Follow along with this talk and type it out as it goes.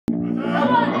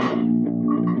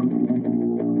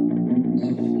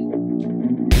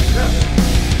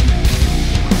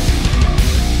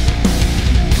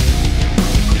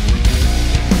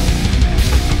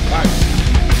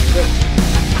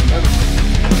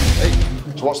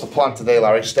So what's the plan today,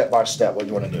 Larry? Step by step, what do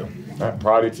you want to do?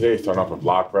 Priority today is starting off with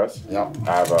log press. Yeah.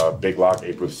 I have a big log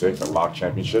April 6th, a log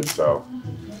championship, so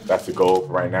that's the goal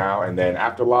for right now. And then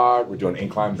after log, we're doing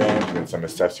incline bench and then some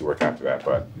necessity work after that.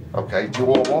 But okay, do you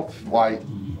warm up like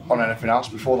on anything else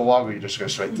before the log, or you just go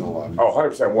straight to the log? Oh,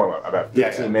 100% warm up. About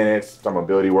 15 minutes, some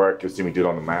mobility work. You'll see me do it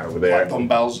on the mat over there. Like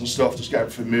dumbbells and stuff, just get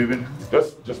everything moving?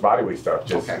 Just body weight stuff.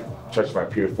 Just stretch my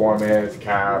piriformis,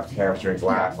 calves, hamstrings,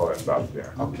 lats, all that stuff. Yeah.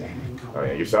 Okay. Cool. Oh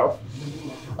yeah, yourself?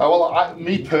 Well,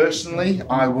 me personally,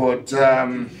 I would,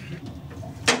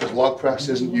 because log press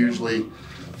isn't usually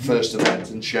first event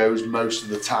in shows most of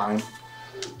the time.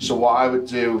 So what I would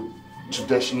do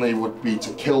traditionally would be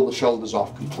to kill the shoulders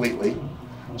off completely.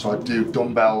 So I'd do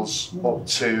dumbbells up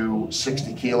to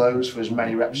 60 kilos for as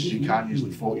many reps as you can,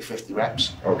 usually 40, 50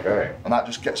 reps. Okay. And that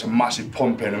just gets a massive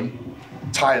pump in them,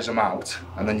 tires them out,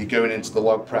 and then you're going into the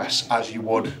log press as you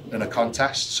would in a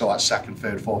contest. So like second,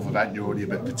 third, fourth event, you're already a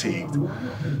bit fatigued.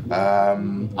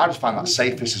 I just find that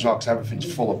safest as well because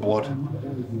everything's full of blood.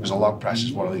 Because a log press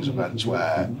is one of these events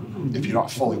where if you're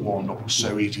not fully warmed up, it's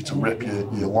so easy to rip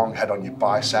your long head on your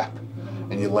bicep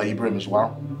and your labrum as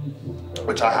well,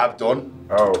 which I have done.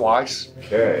 Twice.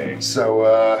 Okay. So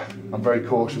I'm very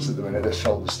cautious at the minute. This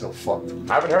shoulder's still fucked.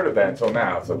 I haven't heard of that until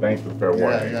now, so thanks for the fair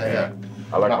warning. Yeah.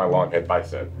 I like my long head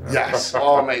bicep. Yes.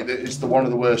 Oh mate, it's one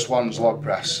of the worst ones, log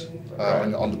press,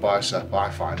 on the bicep. I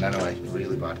find anyway,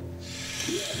 really bad.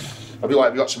 Have you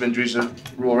got some injuries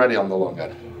already on the long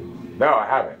head? No, I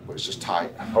haven't. But it's just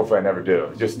tight. Hopefully I never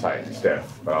do. Just tight and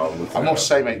stiff. But I must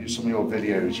say, mate, some of your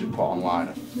videos you put online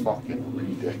are fucking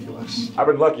ridiculous. I've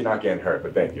been lucky not getting hurt,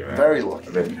 but thank you, man. Very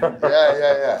lucky.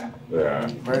 Yeah.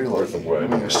 Very lucky. I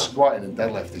mean, you're squatting and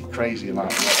deadlifting crazy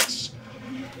amount of reps.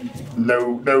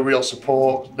 No real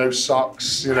support, no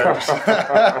socks, you know.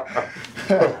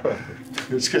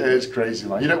 It's crazy,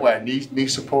 man. You don't wear knee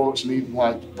supports,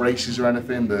 like braces or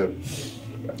anything. The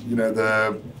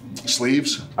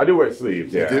sleeves? I do wear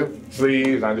sleeves, yeah. You do?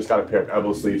 Sleeves, I just got a pair of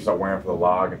elbow sleeves, start wearing for the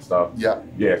log and stuff. Yeah.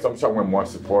 Yeah, so I'm starting wearing more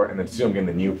support, and then soon I'm getting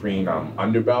the neoprene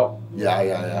underbelt.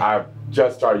 Yeah. I've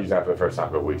just started using that for the first time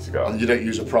a couple weeks ago. And you don't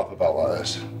use a proper belt like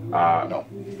this? No.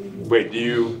 Wait, do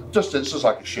you? It's just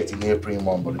like a shitty neoprene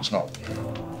one, but it's not.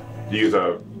 Do you use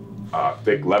a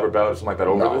thick leather belt or something like that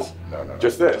over this? No.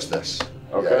 Just this? Just this.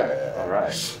 Okay, all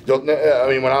right. I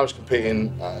mean, when I was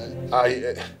competing,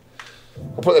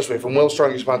 I'll put it this way, from World's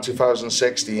Strongest Man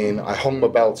 2016, I hung my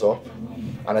belt up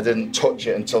and I didn't touch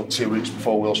it until 2 weeks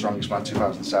before World's Strongest Man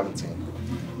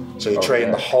 2017. So you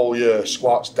train the whole year,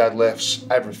 squats, deadlifts,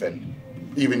 everything,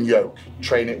 even yoke,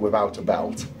 train it without a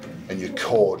belt, and your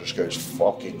core just goes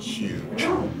fucking huge.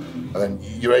 And then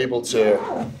you're able to,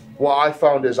 what I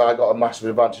found is I got a massive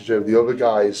advantage over the other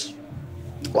guys,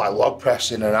 like log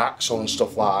pressing and axle and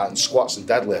stuff like that, and squats and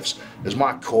deadlifts, is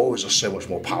my core is just so much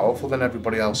more powerful than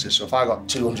everybody else's. So if I got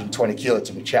 220 kilo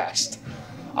to my chest,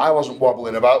 I wasn't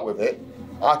wobbling about with it.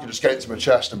 I could just get it to my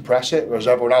chest and press it, whereas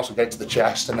everyone else would get to the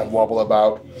chest and then wobble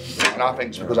about. And I think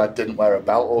it's because I didn't wear a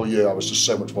belt all year, I was just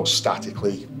so much more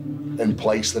statically in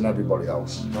place than everybody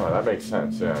else. Oh, that makes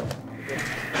sense, yeah.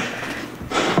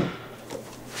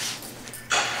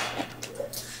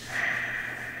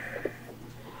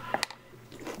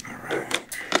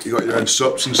 You got your own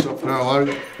sups and stuff now,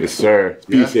 Larry? Yes, sir.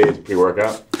 BCA is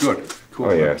pre-workout. Good. Cool.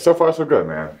 Oh, yeah. So far, so good,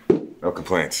 man. No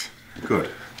complaints. Good.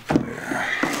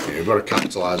 Yeah, you've got to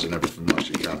capitalise on everything much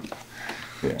you can.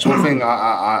 Yeah. So one thing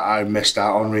I missed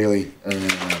out on, really,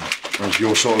 was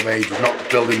your sort of age, was not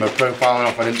building my profile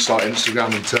enough. I didn't start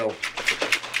Instagram until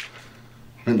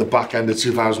I think the back end of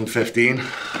 2015.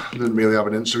 I didn't really have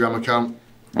an Instagram account.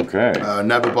 Okay.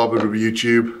 Never bothered with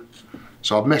YouTube.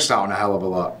 So I've missed out on a hell of a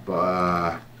lot,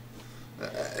 but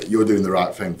you're doing the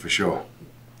right thing for sure.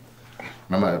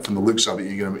 Remember, from the looks of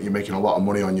it, you're making a lot of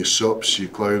money on your subs, your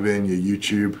clothing, your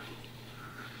YouTube.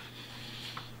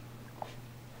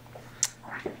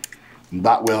 And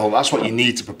that's what you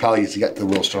need to propel you to get to the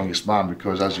World's Strongest Man,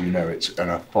 because as you know, it's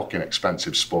a fucking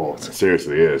expensive sport. It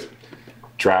seriously is.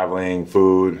 Traveling,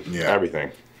 food,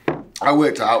 everything. I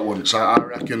worked it out once. I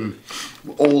reckon,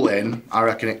 all in, I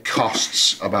reckon it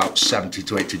costs about 70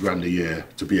 to 80 grand a year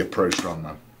to be a pro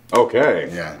strongman. Okay.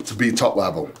 Yeah, to be top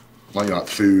level. Like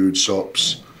food,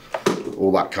 sups,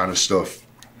 all that kind of stuff.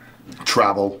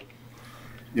 Travel,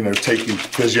 taking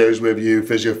physios with you,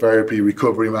 physiotherapy,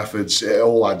 recovery methods, it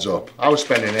all adds up. I was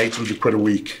spending 800 quid a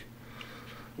week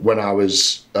when I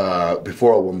was,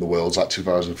 before I won the Worlds, like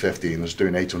 2015, I was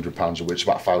doing £800 a week, it's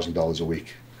about $1,000 a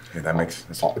week. Yeah, that makes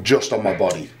sense. Just on my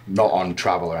body, not on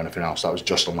travel or anything else. That was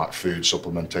just on like food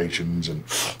supplementations and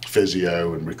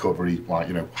physio and recovery, like,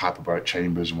 you know, hyperbaric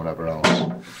chambers and whatever else.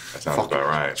 That sounds about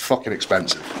right. It's fucking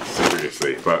expensive.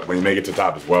 Seriously, but when you make it to the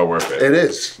top, it's well worth it. It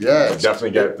is, yeah. You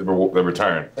definitely get the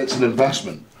return. It's an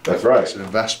investment. That's right. It's an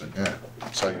investment, yeah.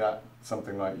 So that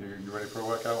something like you ready for a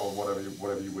workout, or whatever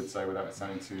you would say without it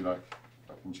sounding too like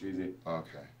fucking cheesy.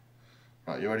 Okay.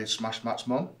 Right, you ready to smash Matt's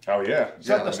mum? Oh yeah.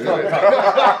 Let's do it.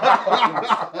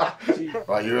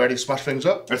 Right, you ready to smash things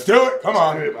up? Let's do it. Come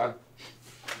on. Let's do it, man.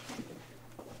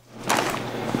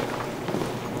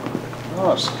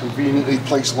 Oh, it's a conveniently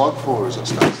placed log for us.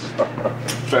 That's nice.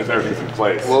 Says everything's in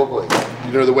place. Lovely.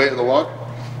 You know the weight of the log?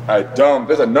 I don't.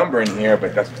 There's a number in here, but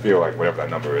it doesn't feel like whatever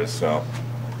that number is. So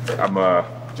I'm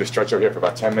just stretch over here for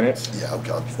about 10 minutes. Yeah,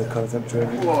 okay. The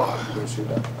concentration.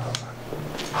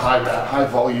 High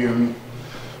volume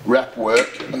rep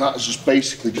work, and that is just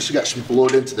basically just to get some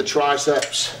blood into the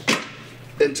triceps,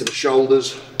 into the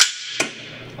shoulders,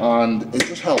 and it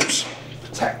just helps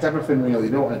protect everything really.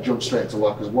 You don't want to jump straight into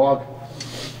log, because log,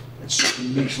 it's such a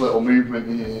niche little movement,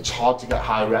 and it's hard to get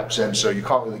high reps in, so you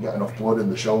can't really get enough blood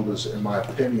in the shoulders, in my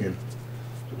opinion.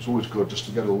 So it's always good just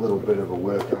to get a little bit of a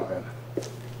workout in.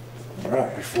 All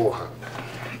right, beforehand.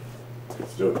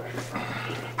 Let's do it.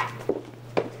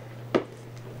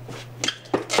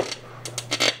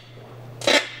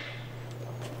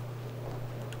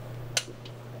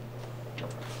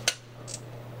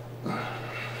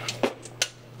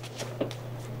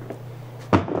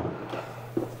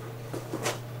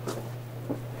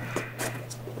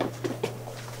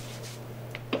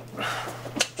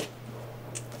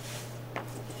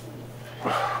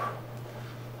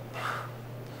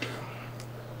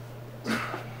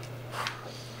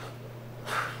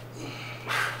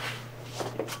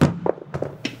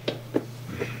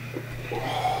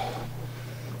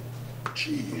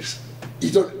 Jeez.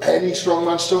 You done any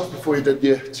strongman stuff before you did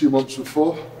your 2 months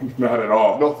before? Not at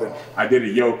all. Nothing. I did a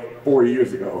yoke 4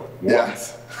 years ago. Yeah.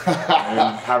 Once.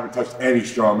 And haven't touched any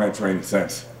strongman training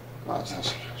since.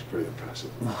 That's pretty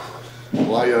impressive.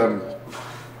 Well,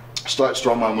 I started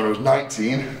strongman when I was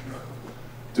 19,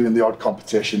 doing the odd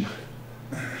competition,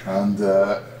 and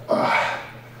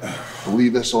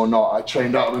believe this or not, I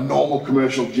trained out of a normal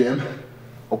commercial gym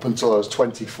up until I was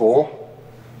 24.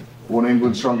 Won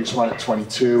England's strongest man at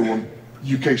 22, won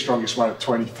UK strongest man at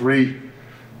 23,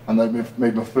 and then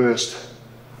made my first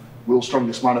world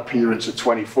strongest man appearance at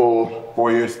 24.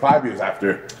 4 years, 5 years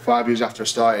after. 5 years after I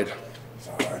started.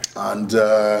 And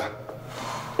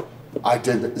I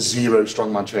did zero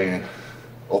strongman training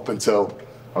up until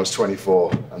I was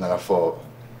 24, and then I thought,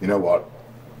 you know what,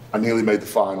 I nearly made the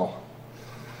final.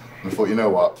 And I thought, you know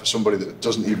what, for somebody that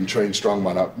doesn't even train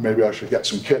strongman, maybe I should get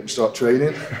some kit and start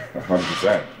training.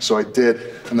 100%. So I did,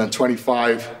 and then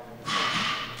 25,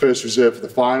 first reserve for the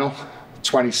final,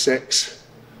 26,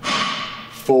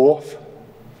 fourth,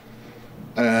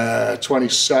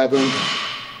 27,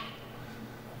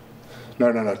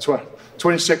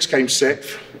 26 came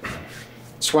sixth,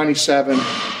 27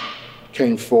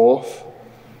 came fourth,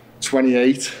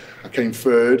 28 I came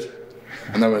third,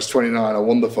 and then when I was 29 I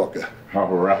won the fucker. All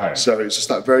right. So it's just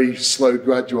that very slow,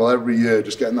 gradual, every year,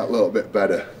 just getting that little bit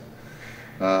better.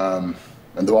 And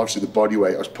though obviously the body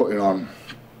weight I was putting on,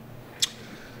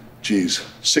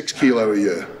 6 kilo a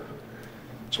year.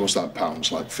 So what's that in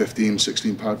pounds? Like 15,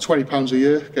 16 pounds, 20 pounds a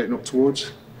year, getting up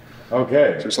towards.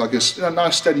 Okay. So it's like a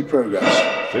nice steady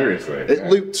progress. Seriously. It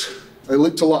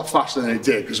looked a lot faster than it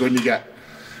did, because when you get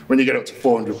up to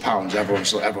 400 pounds,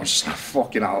 everyone's just like,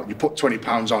 fucking out. You put 20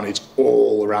 pounds on, it's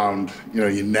all around, you know,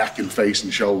 your neck and face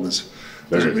and shoulders.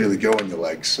 It doesn't really go on your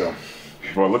legs, so.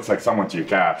 Well, it looks like someone to your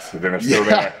calves, then it's still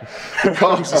there. The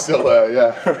calves are still there,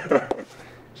 yeah.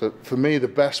 So for me, the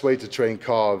best way to train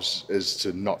calves is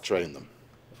to not train them.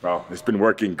 Well, it's been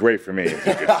working great for me, as you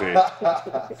can see.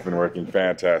 It's been working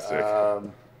fantastic.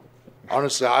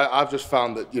 Honestly, I've just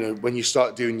found that, you know, when you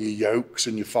start doing your yokes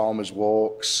and your farmer's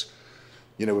walks,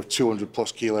 you know, with 200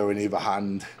 plus kilo in either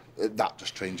hand, that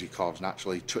just trains your calves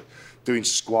naturally. Doing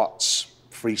squats,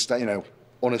 freestyle, you know,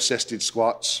 unassisted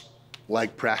squats,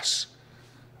 leg press.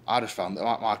 I just found that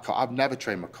I've never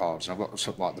trained my calves, and I've got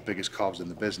something like the biggest calves in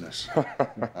the business.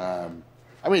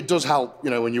 I mean, it does help, you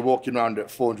know, when you're walking around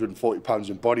at 440 pounds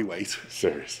in body weight.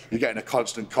 Seriously. You're getting a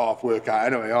constant calf workout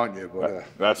anyway, aren't you? But,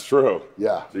 that's true.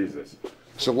 Yeah. Jesus.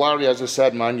 So Larry, as I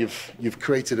said, man, you've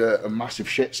created a massive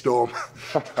shitstorm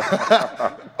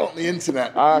on the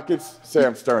internet. I could say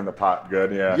I'm stirring the pot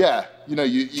good, yeah. Yeah, you know,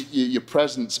 your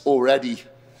presence already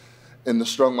in the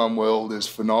strongman world is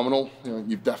phenomenal. You know,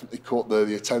 you've definitely caught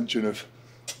the attention of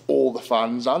all the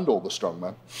fans and all the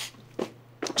strongmen.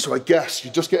 So I guess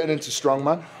you're just getting into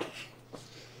strongman.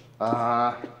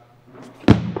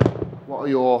 What are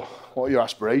your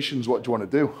aspirations? What do you want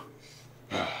to do?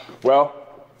 Well,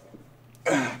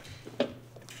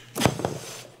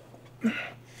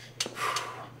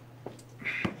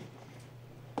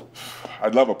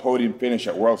 I'd love a podium finish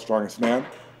at World's Strongest Man.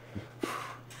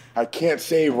 I can't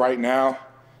say right now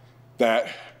that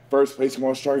first place in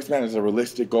World's Strongest Man is a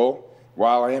realistic goal.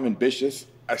 While I am ambitious,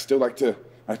 I'm still like a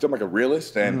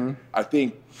realist, and I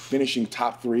think finishing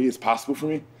top 3 is possible for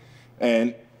me.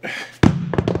 And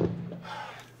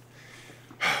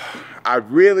I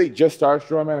really just started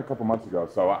strongman a couple months ago,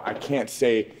 so I can't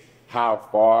say how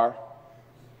far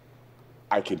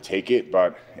I can take it,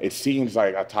 but it seems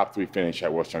like a top 3 finish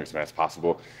at World's Strongest Man is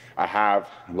possible. I have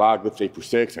log lift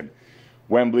 8x6 and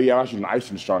Wembley. I'm actually an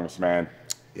Iceland Strongest Man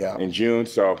in June,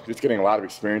 so just getting a lot of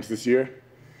experience this year.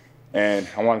 And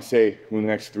I want to say in the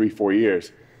next 3-4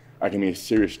 years, I can be a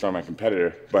serious strongman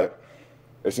competitor, but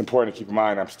it's important to keep in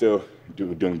mind I'm still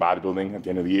doing bodybuilding at the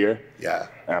end of the year. Yeah.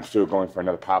 And I'm still going for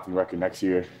another powerlifting record next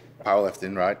year.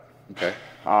 Powerlifting, right? Okay.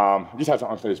 Just have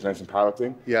some unfinished business in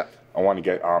powerlifting. Yeah. I want to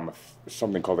get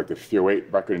something called like the fear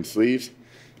weight record in sleeves.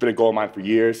 It's been a goal of mine for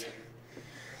years.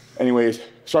 Anyways,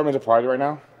 strongman's a priority right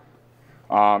now.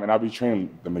 And I'll be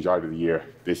training the majority of the year,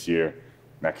 this year,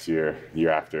 next year, the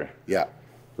year after. Yeah.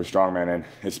 For strongman, and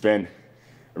it's been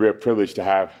a real privilege to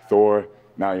have Thor,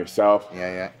 now yourself,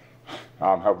 have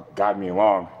gotten me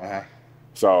along.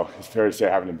 So it's fair to say I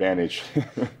have an advantage.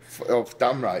 Oh,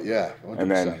 damn right, yeah. 100%. And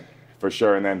then, for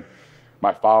sure, and then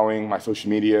my following, my social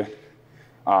media,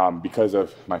 because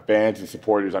of my fans and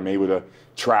supporters, I'm able to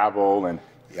travel and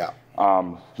live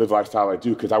the lifestyle I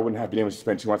do, because I wouldn't have been able to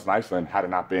spend 2 months in Iceland had it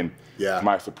not been for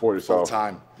my supporters. Full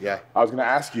time, I was going to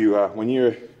ask you, when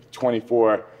you're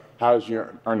 24, how did you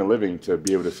earn a living to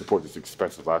be able to support this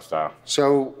expensive lifestyle?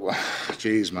 So,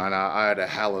 geez, man, I had a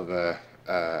hell of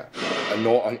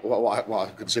what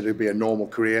I consider to be a normal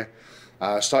career.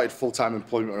 I started full-time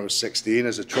employment when I was 16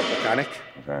 as a truck mechanic.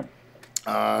 Okay.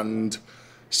 And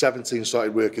 17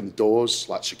 started working the doors,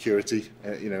 like security,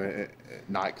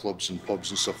 nightclubs and pubs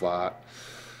and stuff like that.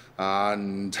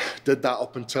 And did that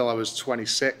up until I was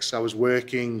 26. I was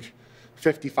working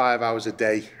 55 hours a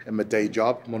day in my day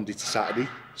job, Monday to Saturday,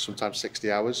 sometimes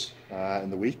 60 hours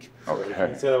in the week. Okay. You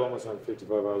said that one was on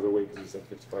 55 hours a week, because you said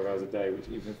 55 hours a day, which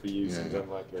even for you seems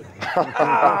unlikely.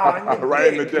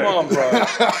 Right in the day. Come on, bro.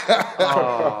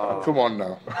 Come on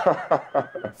now.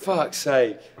 Fuck's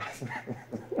sake.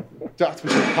 Don't have to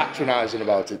be so patronising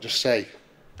about it, just say.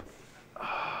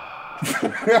 I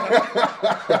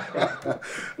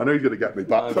know you're going to get me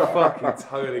back. I'm fucking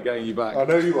totally getting you back. I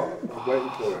know you are. I'm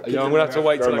waiting for it. I'm going to have to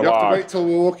wait till You have to wait till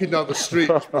we're walking down the street.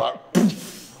 Like,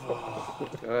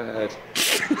 Go ahead.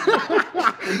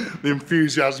 the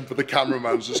enthusiasm for the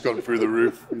cameraman's just gone through the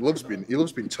roof. He loves being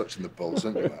touching the balls,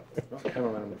 doesn't he? Not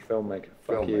cameraman, I'm a filmmaker.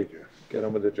 Fuck you. Get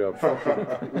on with the job.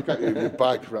 Look at you in your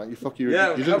bag, right? You fuck you.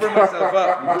 Yeah, I'm covering myself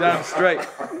up. You damn straight.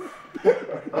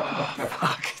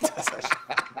 Fuck.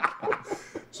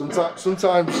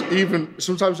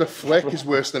 Sometimes a flick is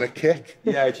worse than a kick.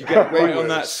 Yeah, if you get right on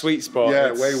that sweet spot.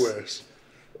 Yeah, way worse.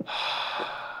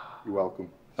 You're welcome.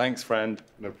 Thanks, friend.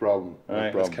 No problem. All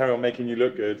right, let's carry on making you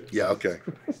look good. Yeah, okay.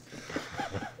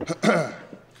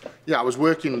 Yeah, I was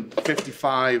working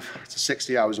 55 to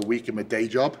 60 hours a week in my day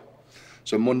job.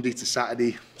 So Monday to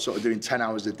Saturday, sort of doing 10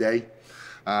 hours a day.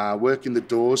 Working the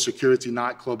doors, security,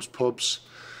 nightclubs, pubs,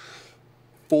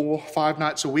 4-5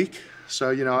 nights a week. So,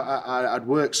 I'd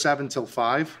work 7 till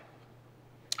 5.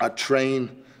 I'd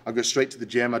train, I'd go straight to the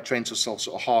gym. I'd train till sort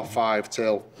of 5:30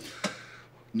 till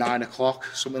 9 o'clock,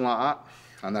 something like that.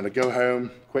 And then I'd go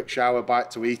home, quick shower, bite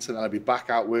to eat, and then I'd be back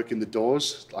out working the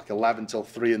doors, like 11 till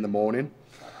 3 in the morning.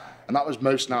 And that was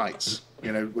most nights.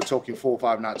 We're talking 4 or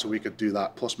 5 nights a week I'd do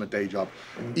that, plus my day job.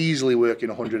 Easily working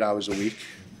 100 hours a week.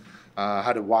 I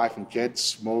had a wife and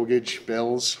kids, mortgage,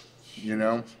 bills,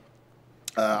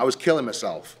 I was killing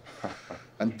myself.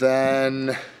 And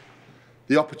then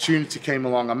the opportunity came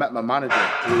along. I met my manager,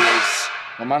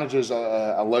 my manager's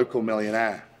a local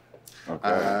millionaire.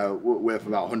 Okay. Worth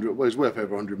about 100, well, he's worth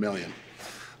over 100 million.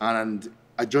 And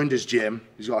I joined his gym.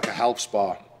 He's got like a health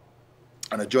spa.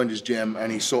 And I joined his gym,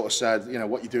 and he sort of said,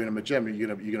 what you're doing in my gym, you're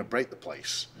gonna break the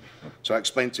place. So I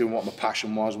explained to him what my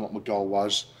passion was and what my goal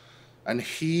was. And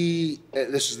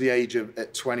this is the age of,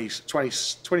 at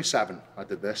 27, I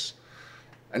did this.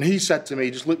 And he said to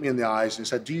me, just looked me in the eyes and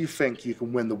said, do you think you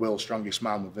can win the world's strongest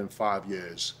man within 5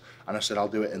 years? And I said, I'll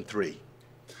do it in 3.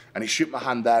 And he shook my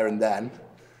hand there and then,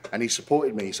 and he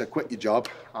supported me. He said, quit your job,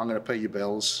 I'm gonna pay your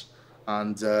bills,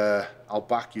 and I'll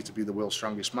back you to be the world's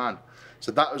strongest man.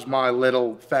 So that was my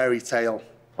little fairy tale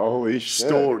Holy shit.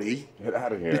 story. Get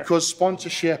out of here. Because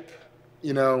sponsorship,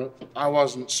 you know, I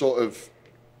wasn't sort of,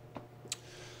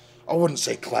 I wouldn't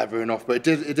say clever enough, but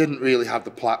it didn't really have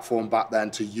the platform back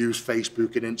then to use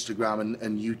Facebook and Instagram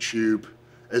and YouTube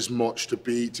as much to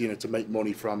to make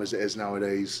money from as it is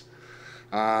nowadays.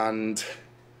 And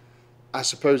I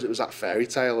suppose it was that fairy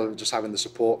tale of just having the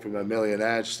support from a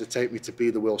millionaire just to take me to be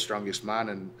the world's strongest man.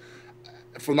 And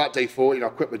from that day forward, you know,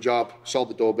 I quit my job, sold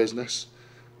the door business,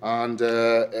 and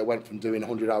it went from doing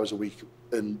 100 hours a week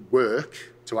in work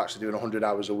to actually doing 100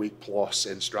 hours a week plus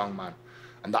in strongman.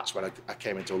 And that's when I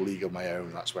came into a league of my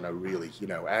own. That's when I really, you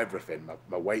know, everything.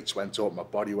 My weights went up, my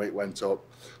body weight went up,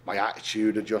 my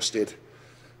attitude adjusted.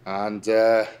 And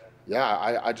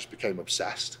yeah, I just became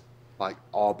obsessed, like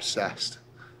obsessed.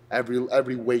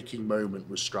 Every waking moment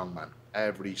was strongman.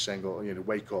 Every single, you know,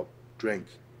 wake up, drink,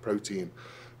 protein,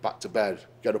 back to bed,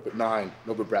 get up at 9,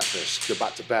 another breakfast, go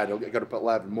back to bed, get up at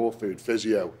 11, more food,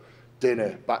 physio,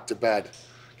 dinner, back to bed,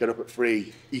 get up at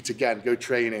 3, eat again, go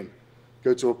training,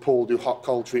 go to a pool, do hot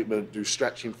cold treatment, do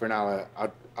stretching for an hour,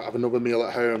 I'd have another meal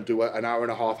at home, do an hour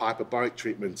and a half hyperbaric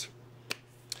treatment,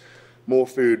 more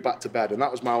food, back to bed. And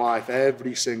that was my life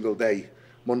every single day,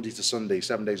 Monday to Sunday,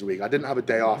 7 days a week. I didn't have a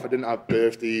day off. I didn't have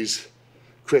birthdays,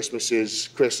 Christmases,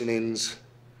 christenings.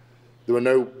 There were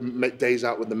no days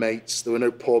out with the mates. There were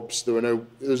no pubs. There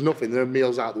was nothing. There were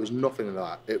meals out. There was nothing of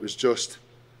that. It was just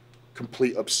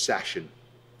complete obsession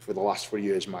for the last 3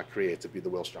 years of my career to be the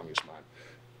world's strongest man.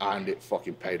 And it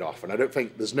fucking paid off. And I don't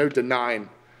think, there's no denying,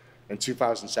 in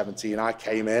 2017, I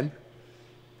came in,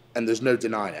 and there's no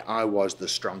denying it, I was the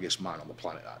strongest man on the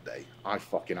planet that day. I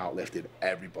fucking outlifted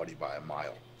everybody by a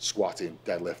mile. Squatting,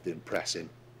 deadlifting, pressing.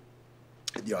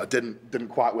 You know, I didn't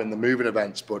quite win the moving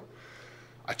events, but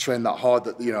I trained that hard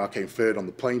that, you know, I came 3rd on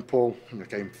the plane pull, and I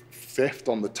came 5th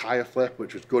on the tire flip,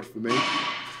 which was good for me.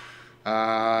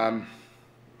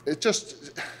 It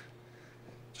just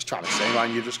trying to say,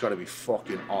 man, you just got to be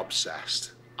fucking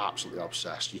obsessed. Absolutely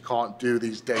obsessed. You can't do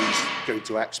these days, go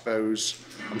to expos.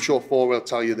 I'm sure Thor will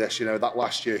tell you this, you know, that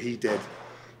last year he did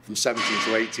from 17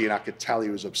 to 18, I could tell he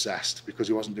was obsessed because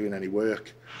he wasn't doing any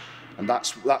work. And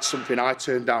that's something I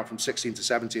turned down from 16 to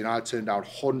 17. I turned down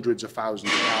hundreds of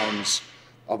thousands of pounds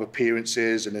of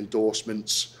appearances and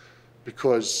endorsements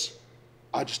because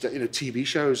I just, you know, TV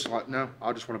shows, like, no,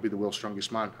 I just want to be the world's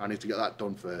strongest man. I need to get that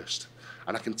done first.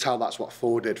 And I can tell that's what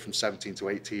Thor did from 17 to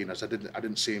 18, as I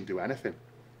didn't see him do anything.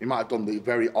 He might have done the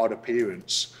very odd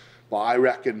appearance, but I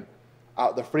reckon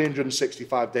out of the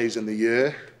 365 days in the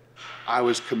year, I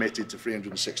was committed to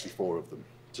 364 of them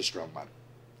to strongman.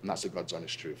 And that's the God's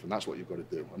honest truth, and that's what you've got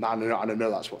to do. And I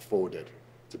know that's what Thor did,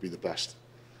 to be the best.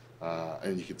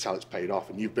 And you can tell it's paid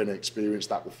off, and you've been experienced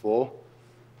that before,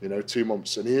 you know, 2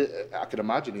 months. And I can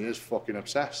imagine he is fucking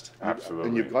obsessed. Absolutely.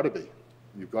 And you've got to be.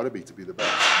 You've got to be the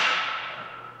best.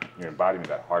 You're embodying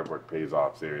that hard work pays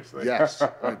off, seriously. Yes,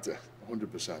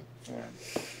 100%. Yeah.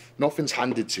 Nothing's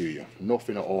handed to you,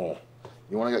 nothing at all.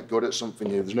 You want to get good at something,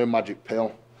 there's no magic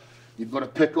pill. You've got to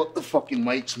pick up the fucking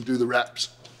weights and do the reps.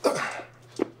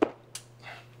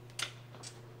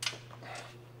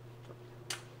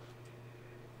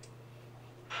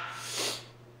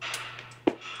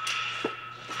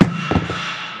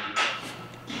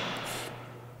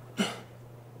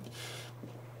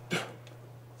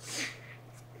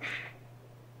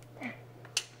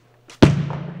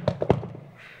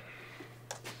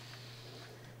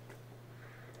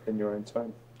 In your own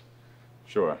time.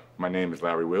 Sure. My name is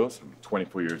Larrywheels. I'm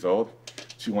 24 years old,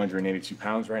 282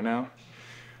 pounds right now.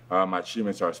 My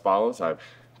achievements are as follows. I've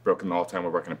broken the all-time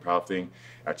world record in powerlifting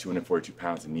at 242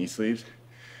 pounds in knee sleeves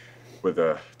with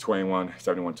a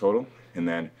 21.71 total. And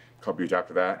then a couple years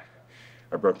after that,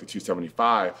 I broke the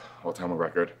 275 all-time world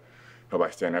record held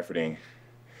by stand efforting.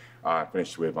 I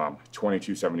finished with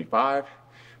 22.75.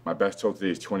 My best total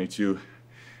today is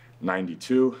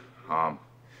 22.92.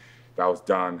 That was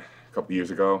done a couple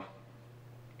years ago,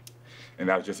 and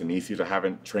that was just in knee sleeves. I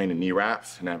haven't trained in knee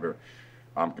wraps, never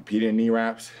competed in knee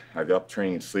wraps. I've up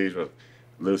training in sleeves with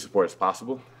little support as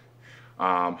possible.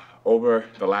 Over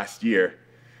the last year,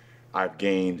 I've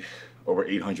gained over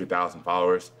 800,000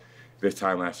 followers. This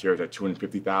time last year I was at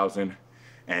 250,000,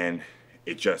 and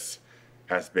it just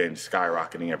has been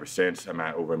skyrocketing ever since. I'm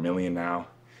at over 1 million now,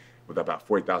 with about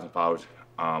 40,000 followers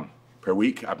per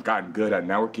week. I've gotten good at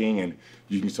networking and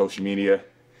using social media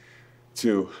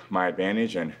to my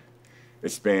advantage, and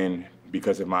it's been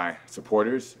because of my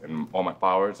supporters and all my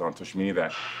followers on social media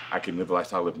that I can live the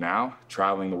lifestyle I live now,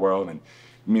 traveling the world and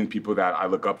meeting people that I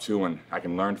look up to and I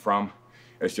can learn from.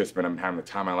 It's just been, I'm having the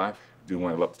time of my life, doing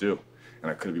what I love to do, and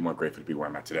I couldn't be more grateful to be where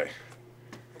I'm at today.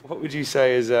 What would you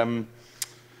say is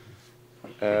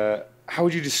how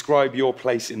would you describe your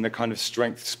place in the kind of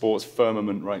strength sports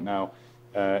firmament right now?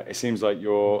 It seems like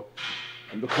you're,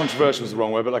 the controversial is the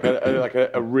wrong word, but like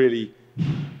a really,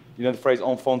 you know the phrase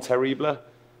enfant terrible?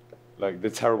 Like the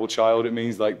terrible child. It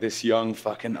means like this young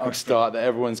fucking upstart that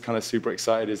everyone's kind of super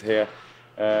excited is here.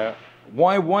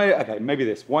 Why, okay, maybe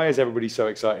this. Why is everybody so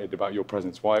excited about your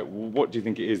presence? What do you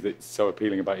think it is that's so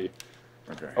appealing about you?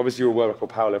 Okay. Obviously you're a world record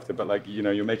powerlifter, but like, you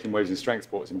know, you're making waves in strength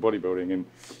sports and bodybuilding and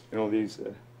all these.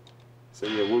 So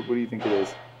yeah, what do you think it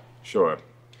is? Sure.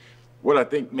 What I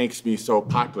think makes me so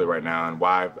popular right now and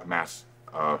why I've amassed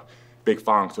big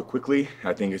following so quickly,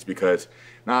 I think it's because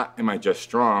not am I just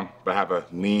strong, but I have a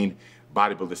lean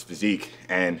bodybuilder's physique,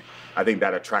 and I think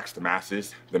that attracts the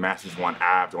masses. The masses want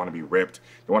abs, they want to be ripped,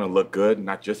 they want to look good,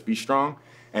 not just be strong.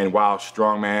 And while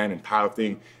strongman and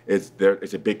powerlifting is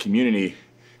a big community,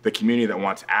 the community that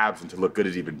wants abs and to look good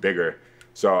is even bigger.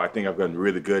 So I think I've gotten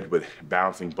really good with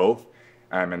balancing both.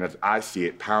 And as I see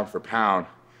it, pound for pound,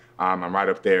 I'm right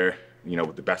up there, you know,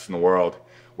 with the best in the world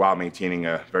while maintaining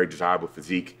a very desirable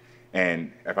physique.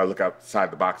 And if I look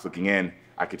outside the box looking in,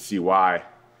 I could see why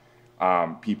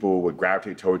people would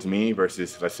gravitate towards me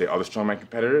versus, let's say, other strongman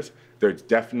competitors. There's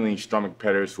definitely strongman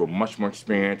competitors who are much more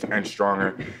experienced and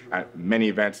stronger at many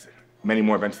events, many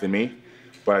more events than me.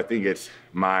 But I think it's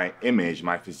my image,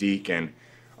 my physique, and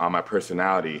my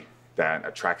personality that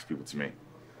attracts people to me,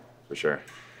 for sure.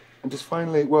 And just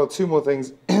finally, well, two more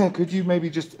things. Could you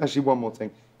maybe just, actually one more thing.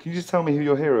 Can you just tell me who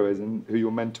your hero is and who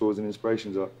your mentors and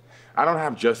inspirations are? I don't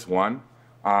have just one.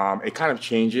 It kind of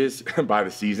changes by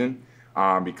the season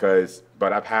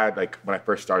but I've had, like, when I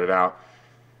first started out,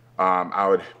 I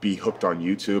would be hooked on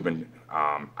YouTube, and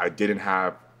I didn't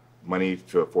have money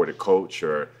to afford a coach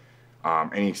or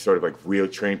any sort of like real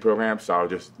training program, so I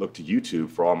would just look to YouTube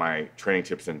for all my training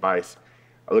tips and advice.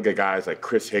 I look at guys like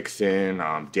Chris Hickson,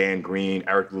 Dan Green,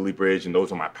 Eric Lillybridge, and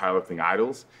those are my powerlifting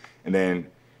idols. And then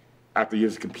after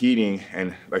years of competing,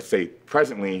 and let's say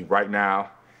presently, right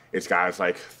now, it's guys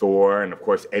like Thor and of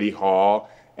course Eddiehall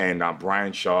and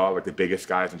Brian Shaw, like the biggest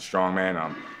guys in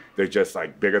strongman. They're just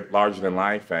like bigger, larger than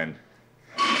life, and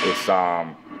it's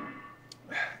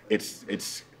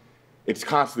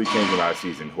constantly changing by the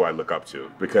season who I look up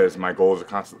to, because my goals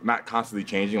are not constantly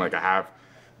changing. Like, I have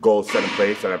goals set in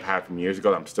place that I've had from years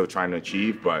ago that I'm still trying to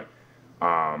achieve, but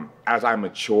as I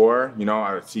mature, you know,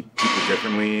 I see people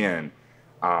differently, and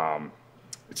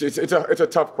it's a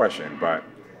tough question, but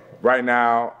right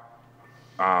now,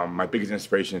 my biggest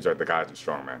inspirations are the guys in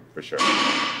strongman, for sure.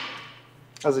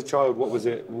 As a child, what was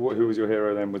it? Who was your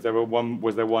hero then? Was there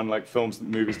one like film,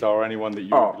 movie star, or anyone that you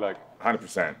would like?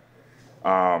 100%.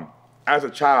 As a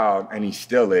child, and he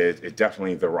still is, it's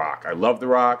definitely The Rock. I love The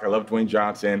Rock. I love Dwayne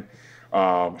Johnson.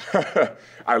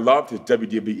 I loved his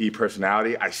WWE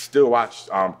personality. I still watch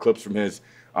clips from his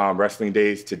wrestling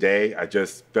days today. I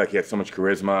just feel like he had so much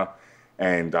charisma,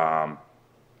 and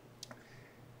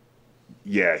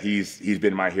yeah, he's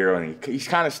been my hero, and he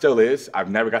kind of still is.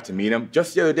 I've never got to meet him.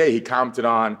 Just the other day, he commented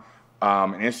on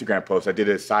an Instagram post. I did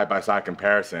a side-by-side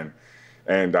comparison,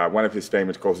 and one of his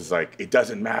famous quotes is like, "It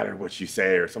doesn't matter what you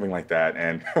say," or something like that.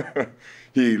 And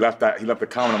he left a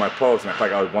comment on my post, and I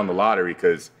felt like I won the lottery,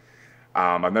 because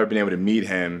I've never been able to meet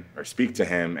him or speak to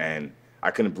him, and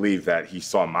I couldn't believe that he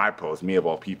saw my post, me of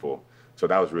all people. So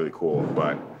that was really cool.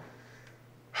 But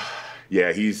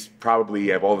yeah, he's probably,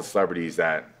 of all the celebrities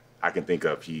that I can think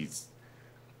of, he's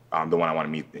the one I want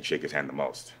to meet and shake his hand the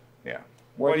most. Yeah.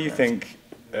 Why do you think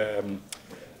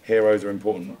heroes are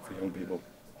important for young people,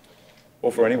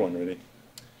 or for anyone really?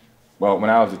 Well, when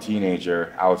I was a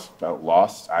teenager, I felt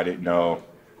lost. I didn't know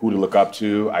who to look up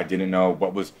to. I didn't know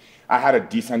I had a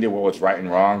decent idea what was right and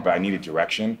wrong, but I needed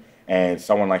direction. And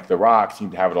someone like The Rock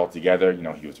seemed to have it all together. You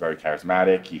know, he was very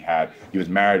charismatic. He was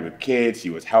married with kids. He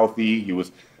was healthy. He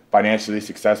was financially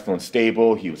successful and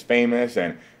stable. He was famous,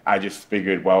 and I just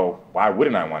figured, well, why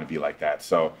wouldn't I want to be like that?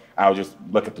 So I would just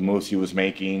look at the moves he was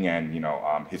making, and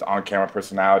his on-camera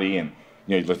personality, and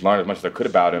just learn as much as I could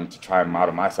about him to try and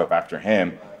model myself after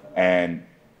him. And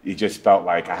it just felt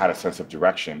like I had a sense of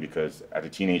direction, because as a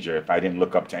teenager, if I didn't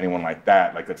look up to anyone like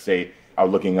that, like let's say I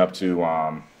was looking up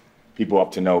to people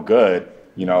up to no good,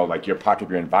 like you're part of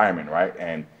your environment, right?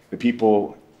 And the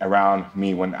people around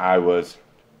me when I was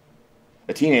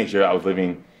a teenager, I was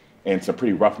living in some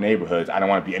pretty rough neighborhoods. I don't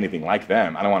want to be anything like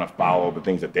them. I don't want to follow the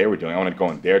things that they were doing. I want to go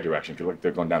in their direction, because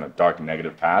they're going down a dark and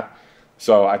negative path.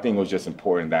 So I think it was just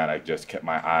important that I just kept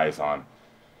my eyes on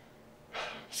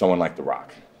someone like The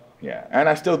Rock. Yeah, and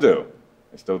I still do.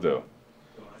 I still do.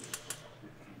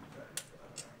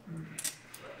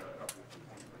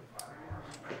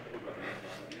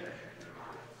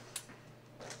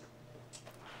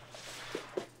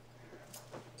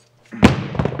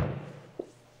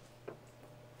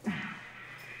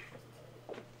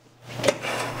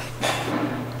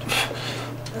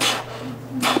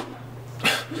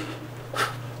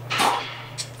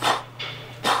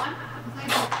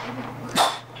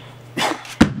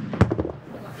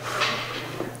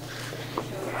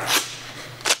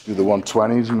 do the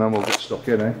 120s and then we'll get stuck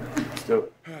in, eh? Still,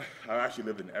 I've actually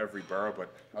lived in every borough,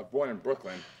 but I was born in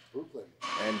Brooklyn. Brooklyn.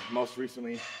 And most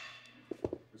recently,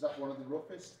 Is that one of the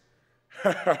roughest?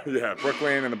 yeah,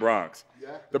 Brooklyn and the Bronx.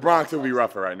 Yeah. The Bronx will be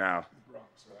rougher right now.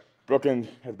 Bronx, right. Brooklyn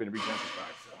has been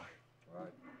regentrified,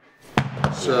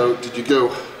 so. So, did you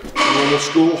go normal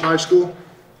school, high school?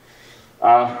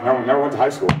 Never went to high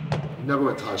school. You never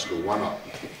went to high school, why not?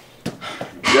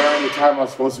 During the time I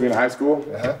was supposed to be in high school,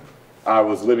 Uh-huh. I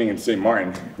was living in St.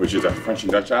 Martin, which is a French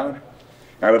and Dutch island.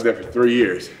 And I lived there for 3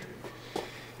 years.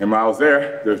 And while I was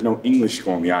there was no English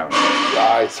school on the island.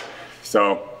 Right.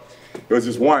 So it was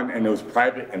just one, and it was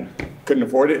private and couldn't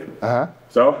afford it. Uh-huh.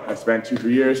 So I spent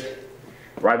 2-3 years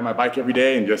riding my bike every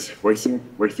day and just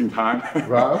wasting time.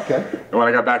 Right, okay. And when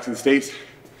I got back to the States,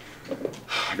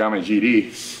 I got my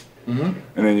GED. And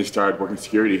then just started working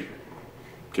security,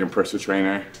 became a personal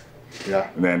trainer, Yeah.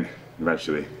 and then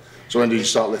eventually. So when did you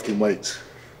start lifting weights?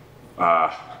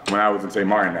 When I was in St.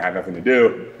 Martin, I had nothing to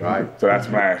do. Right. So that's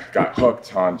when I got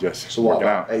hooked on just So what, working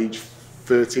about out. age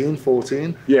 13,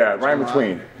 14? Yeah, right in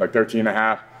between, like 13 and a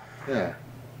half. Yeah.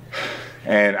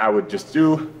 And I would just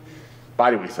do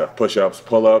bodyweight stuff, push-ups,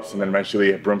 pull-ups, and then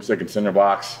eventually a broomstick and cinder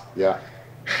blocks. Yeah.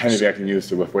 Anything I can use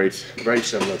to lift weights. Very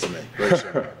similar to me, very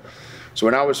similar. So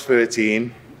when I was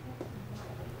 13,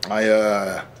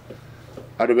 I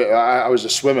was a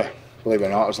swimmer, believe it or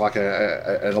not. I was like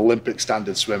an Olympic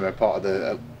standard swimmer, part of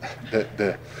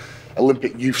the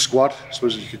Olympic youth squad, I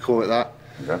suppose you could call it that.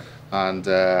 Okay. And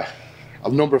a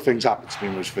number of things happened to me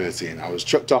when I was 13. I was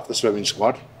chucked off the swimming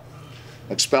squad,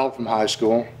 expelled from high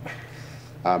school.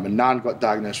 My nan got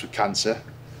diagnosed with cancer,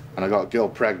 and I got a girl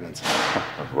pregnant,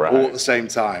 Right. all at the same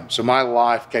time. So my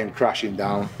life came crashing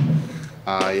down.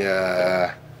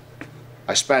 I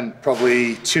spent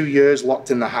probably 2 years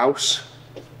locked in the house.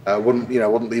 Wouldn't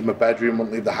leave my bedroom,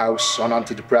 wouldn't leave the house, on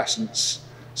antidepressants,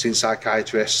 seeing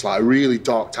psychiatrists, like a really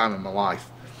dark time in my life.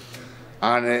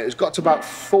 And it got to about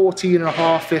 14 and a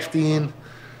half, 15,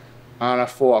 and I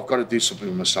thought, I've got to do something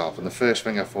with myself. And the first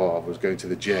thing I thought of was going to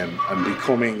the gym and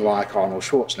becoming like Arnold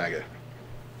Schwarzenegger.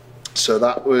 So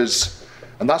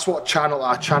that's what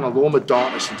I channeled all my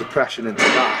darkness and depression into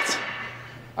that.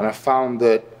 And I found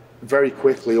that very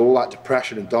quickly all that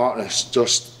depression and darkness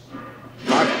just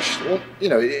vanished. Well,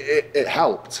 it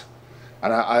helped.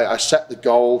 And I set the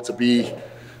goal to be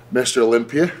Mr.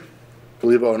 Olympia.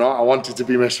 Believe it or not, I wanted to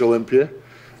be Mr. Olympia.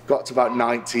 Got to about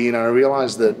 19 and I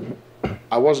realized that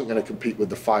I wasn't going to compete with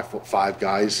the 5'5"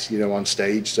 guys, on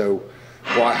stage. So,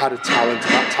 well, I had a talent,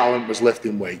 and that talent was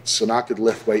lifting weights. And I could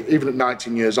lift weight, even at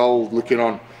 19 years old, looking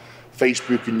on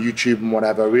Facebook and YouTube and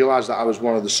whatever. I realized that I was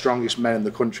one of the strongest men in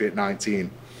the country at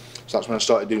 19. So that's when I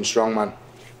started doing strongman.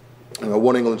 And I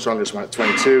won England Strongest Man at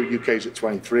 22, UK's at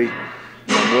 23, and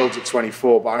then World's at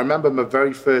 24. But I remember my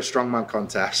very first strongman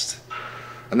contest,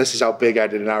 and this is how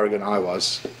big-headed and arrogant I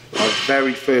was. My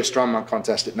very first strongman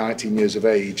contest at 19 years of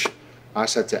age, I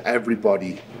said to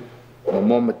everybody, my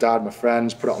mum, my dad, my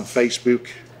friends, put it on Facebook,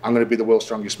 I'm going to be the world's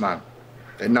strongest man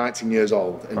at 19 years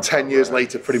old. And 10 years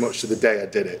later, pretty much to the day, I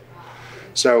did it.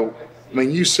 So, I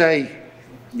mean, you say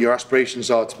your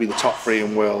aspirations are to be the top 3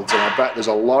 in worlds, and I bet there's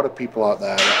a lot of people out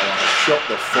there that are like, shut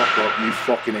the fuck up, you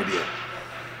fucking idiot.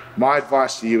 My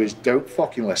advice to you is don't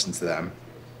fucking listen to them.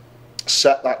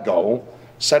 Set that goal,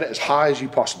 set it as high as you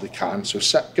possibly can, so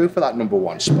go for that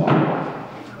 #1 spot,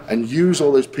 and use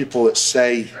all those people that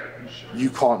say you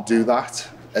can't do that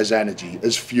as energy,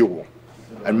 as fuel,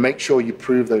 and make sure you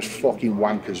prove those fucking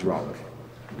wankers wrong.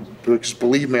 Because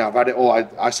believe me, I've had it all.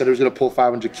 I said I was going to pull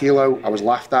 500 kilo, I was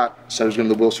laughed at. Said I was going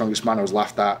to be the world's strongest man, I was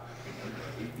laughed at.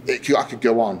 I could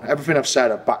go on. Everything I've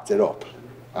said, I've backed it up.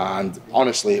 And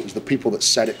honestly, it was the people that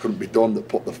said it couldn't be done that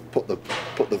put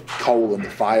the coal in the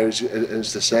fire,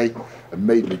 as to say, and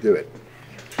made me do it.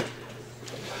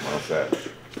 Well said.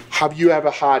 Have you ever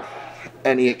had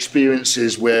any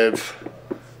experiences with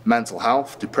mental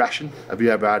health, depression? Have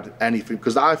you ever had anything?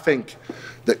 Because I think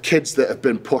that kids that have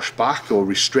been pushed back or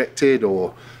restricted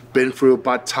or been through a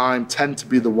bad time tend to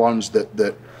be the ones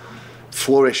that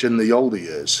flourish in the older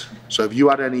years. So have you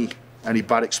had any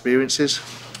bad experiences?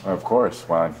 Of course.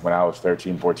 When I was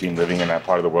 13, 14, living in that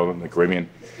part of the world in the Caribbean,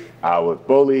 I was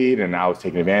bullied and I was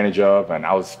taken advantage of, and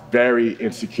I was very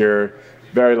insecure,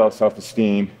 very low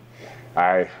self-esteem.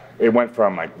 It went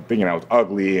from like thinking I was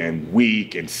ugly and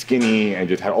weak and skinny and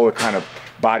just had all the kind of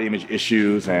body image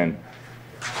issues, and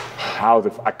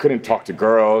I couldn't talk to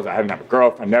girls. I didn't have a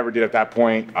girlfriend. I never did at that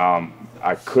point.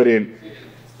 I couldn't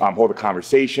hold a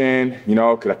conversation,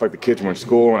 because I felt like the kids were in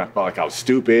school and I felt like I was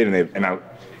stupid, and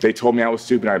they told me I was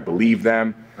stupid and I believed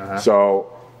them.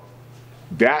 So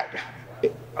that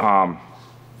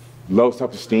low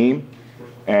self-esteem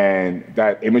And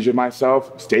that image of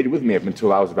myself stayed with me up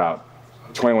until I was about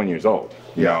 21 years old.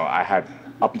 You know, I had,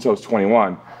 up until I was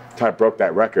 21, until I broke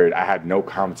that record, I had no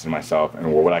confidence in myself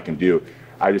and what I can do.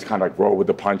 I just kind of like roll with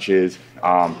the punches.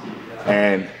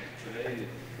 And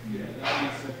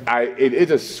it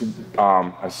is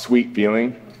a sweet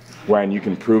feeling when you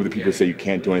can prove that people say you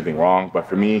can't do anything wrong. But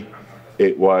for me,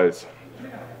 it was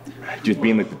just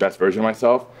being like the best version of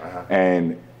myself,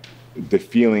 and the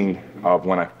feeling of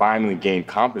when I finally gained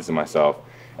confidence in myself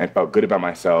and felt good about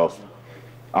myself.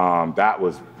 That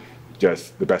was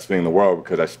just the best thing in the world,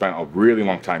 because I spent a really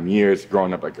long time, years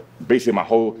growing up, like basically my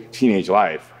whole teenage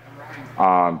life,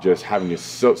 just having this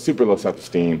super low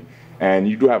self-esteem. And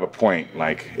you do have a point.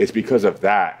 Like, it's because of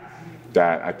that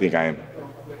I think I am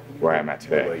where I'm at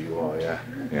today. Where you are, yeah.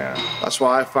 Yeah. That's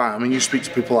what I find. I mean, you speak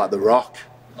to people like The Rock,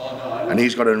 and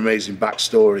he's got an amazing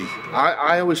backstory.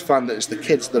 I always find that it's the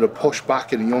kids that are pushed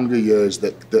back in the younger years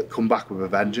that come back with a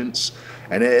vengeance.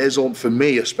 And it is, for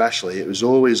me especially, it was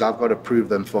always, I've got to prove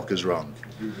them fuckers wrong.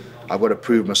 I've got to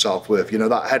prove myself worth. You know,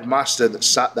 that headmaster that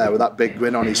sat there with that big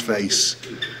grin on his face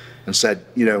and said,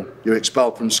 you know, you're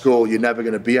expelled from school, you're never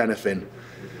going to be anything.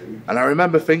 And I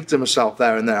remember thinking to myself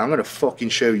there and then, I'm going to fucking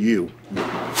show you.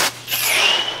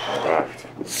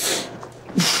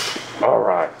 All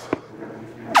right.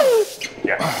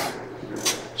 Yes.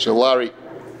 So Larry,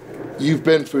 you've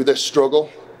been through this struggle.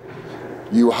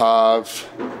 You have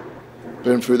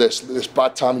been through this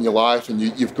bad time in your life, and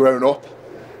you've grown up,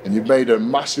 and you've made a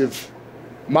massive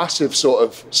sort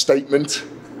of statement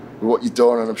with what you've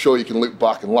done, and I'm sure you can look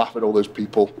back and laugh at all those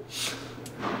people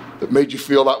that made you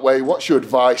feel that way. What's your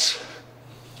advice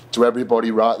to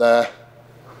everybody right there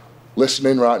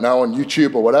listening right now on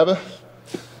YouTube or whatever?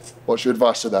 What's your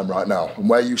advice to them right now, and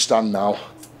where you stand now?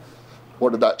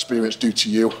 What did that experience do to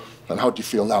you, and how do you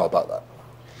feel now about that?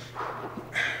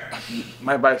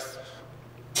 My advice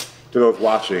to those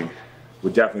watching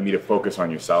would definitely be to focus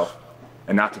on yourself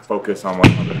and not to focus on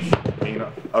what others' opinion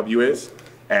of you is.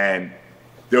 And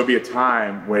there'll be a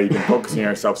time where you can focus on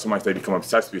yourself so much that you become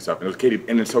obsessed with yourself.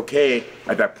 And it's okay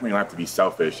at that point. You don't have to be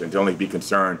selfish and to only be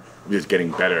concerned with just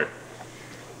getting better.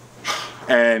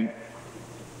 And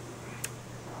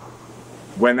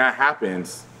when that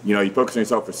happens, you know, you focus on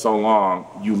yourself for so long,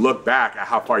 you look back at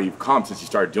how far you've come since you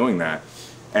started doing that.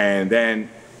 And then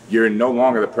you're no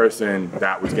longer the person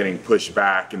that was getting pushed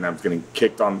back and that was getting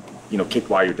kicked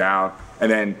while you're down.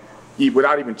 And then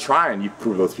without even trying, you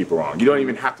prove those people wrong. You don't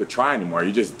even have to try anymore.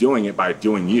 You're just doing it by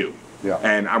doing you. Yeah.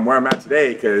 And I'm where I'm at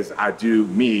today because I do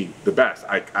me the best.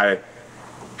 I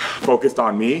focused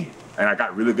on me, and I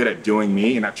got really good at doing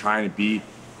me and not trying to be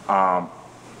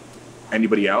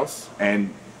anybody else.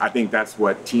 And I think that's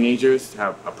what teenagers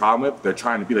have a problem with. They're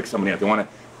trying to be like somebody else. They want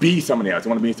to be somebody else. They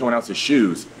want to be in someone else's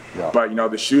shoes. Yeah. But, you know,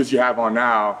 the shoes you have on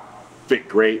now fit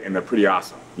great, and they're pretty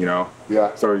awesome, you know?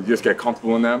 Yeah. So you just get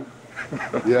comfortable in them.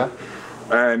 Yeah.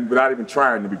 And without even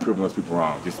trying to be proving those people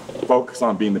wrong, just focus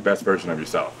on being the best version of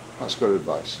yourself. That's good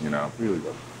advice. You know? Really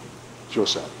good. It's your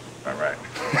set. All right.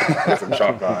 Get some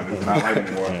chalk on. It's not light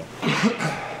anymore.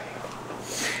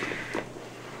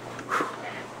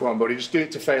 Come on, buddy. Just do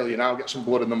it to failure now. Get some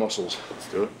blood in the muscles. Let's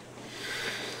do it.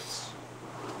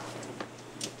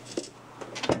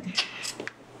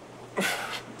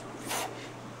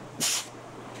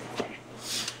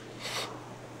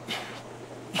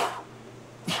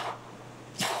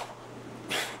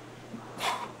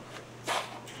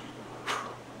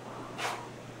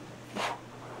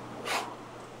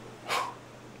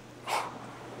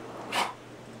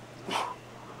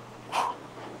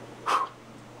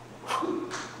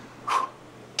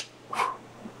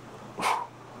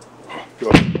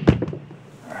 Good.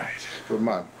 All right. Good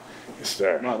man. Yes,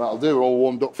 sir. Right, that'll do. We're all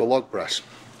warmed up for log press.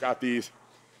 Got these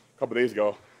a couple days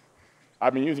ago.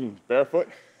 I've been using barefoot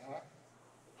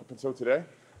up until today.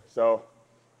 So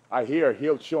I hear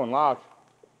heel, chill, and log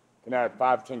can add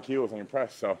 5 to 10 kilos on your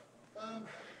press. So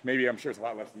maybe, I'm sure it's a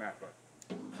lot less than that. But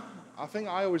I think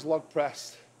I always log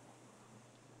pressed.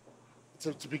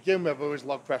 To begin with, I always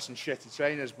log pressing shitty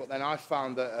trainers, but then I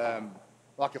found that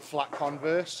like a flat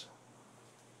Converse,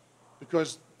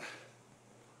 because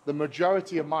the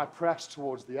majority of my press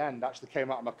towards the end actually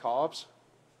came out of my calves.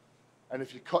 And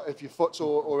if your foot's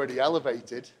already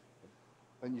elevated,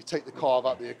 then you take the calf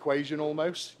out of the equation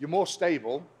almost. You're more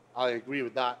stable, I agree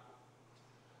with that.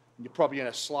 And you're probably in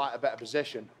a slightly better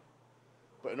position.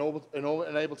 But in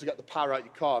order able to get the power out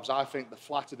your calves, I think the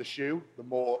flatter the shoe, the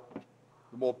more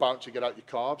bounce you get out your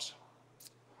calves.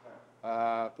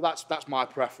 But that's my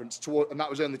preference. And that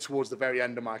was only towards the very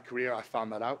end of my career I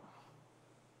found that out.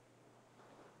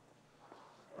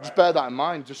 Just bear that in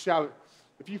mind. Just see how,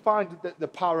 if you find that the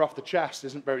power off the chest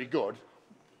isn't very good,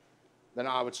 then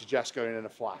I would suggest going in a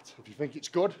flat. If you think it's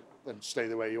good, then stay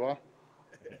the way you are.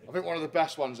 I think one of the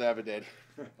best ones I ever did,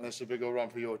 and this is a big old run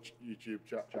for your YouTube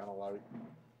channel, Larry,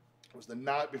 was the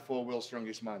night before World's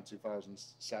Strongest Man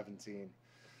 2017.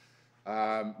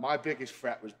 My biggest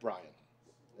threat was Brian,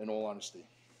 in all honesty.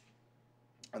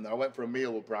 And then I went for a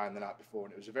meal with Brian the night before,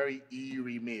 and it was a very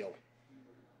eerie meal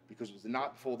because it was the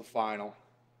night before the final,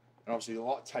 and obviously a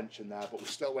lot of tension there, but we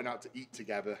still went out to eat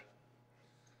together.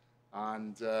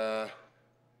 And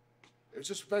it was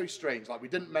just very strange. Like, we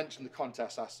didn't mention the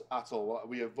contest at all.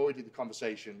 We avoided the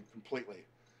conversation completely.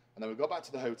 And then we got back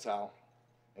to the hotel.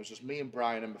 It was just me and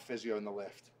Brian and my physio in the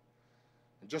lift.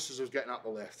 And just as I was getting out the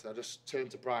lift, I just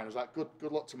turned to Brian. I was like,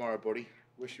 good luck tomorrow, buddy.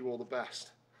 Wish you all the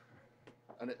best.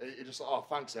 And it just like, oh,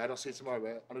 thanks, Ed. I'll see you tomorrow,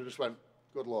 mate. And I just went,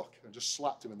 good luck. And just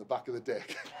slapped him in the back of the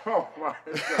dick. Oh, my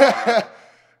God.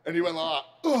 And he went like,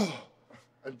 ugh.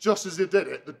 And just as he did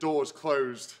it, the doors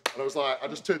closed. And I was like, I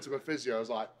just turned to my physio. I was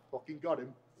like, fucking got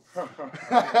him. Oh,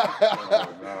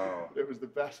 no. It was the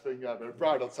best thing ever.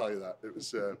 Brian will tell you that. It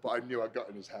was, but I knew I got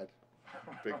in his head,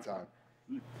 big time.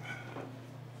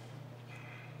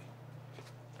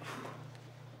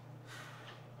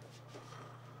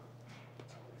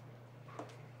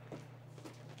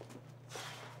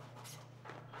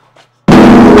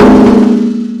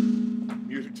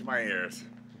 Music to my ears.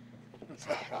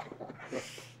 I'll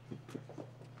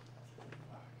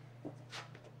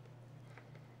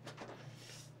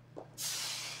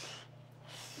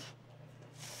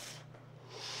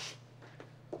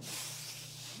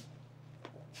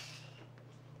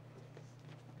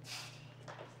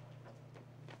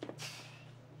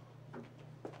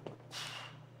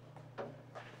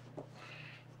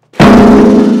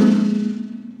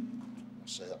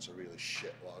say that's a really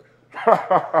shit log.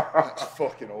 That's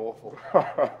fucking awful.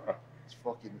 It's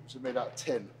fucking, it's made out of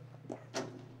tin.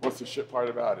 What's the shit part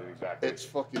about it exactly? It's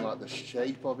fucking like the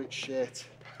shape of it shit.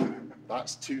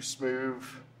 That's too smooth.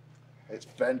 It's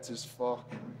bent as fuck.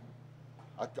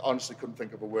 I honestly couldn't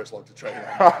think of a worse log to train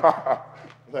on.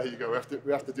 There you go.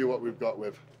 We have to do what we've got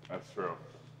with. That's true.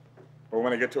 But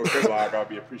when I get to a good log, I'll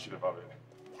be appreciative of it.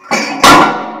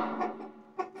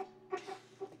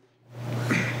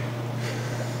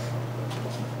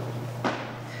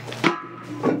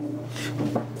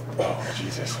 Oh,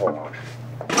 Jesus, hold on.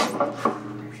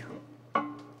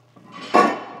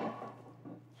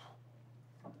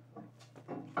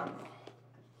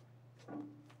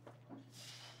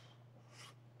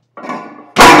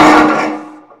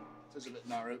 It is a bit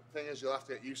narrow. Thing is, you'll have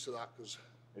to get used to that because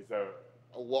Is there...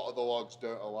 a lot of the logs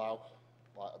don't allow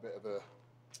like a bit of a.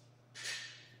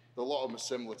 A lot of them are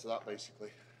similar to that basically.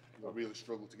 You'll really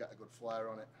struggle to get a good flare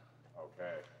on it.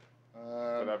 Okay.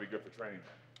 So that'd be good for training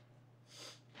then.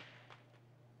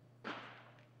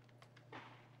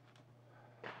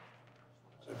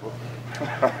 Do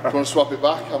you want to swap it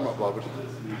back? I'm not bothered.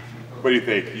 What do you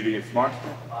think? You think it's smart?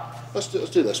 Let's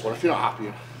do this one if you're not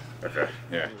happy. Okay,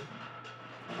 yeah.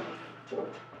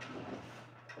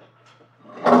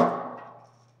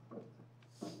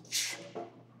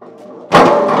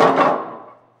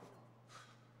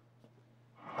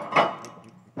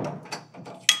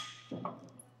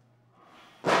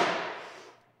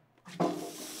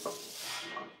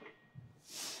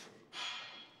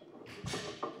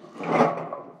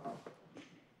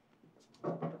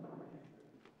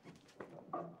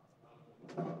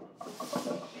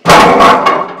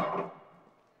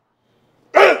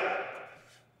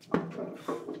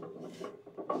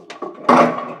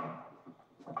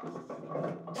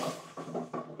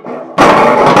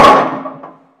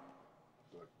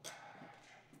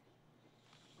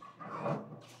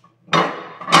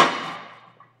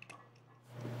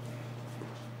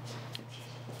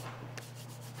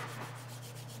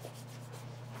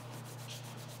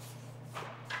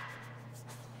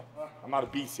 I'm not a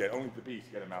beast yet. Only the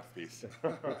beast get a mouthpiece.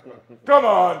 Come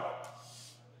on!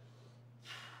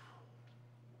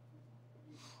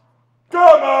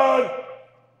 Come on!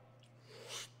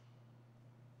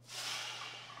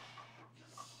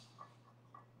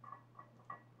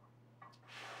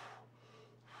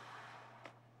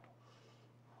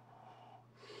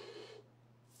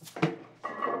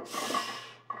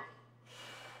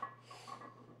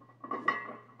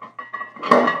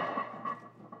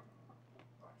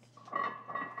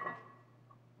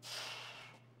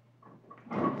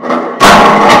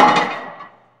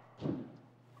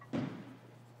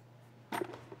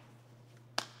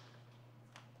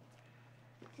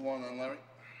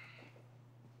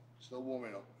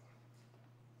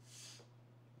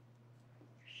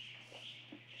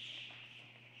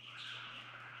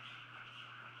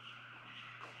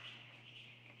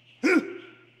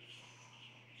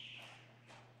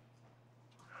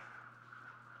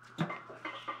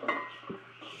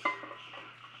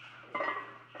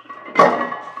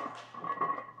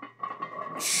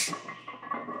 You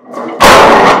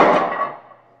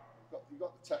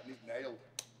got the technique nailed.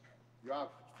 You have.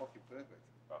 It's fucking perfect.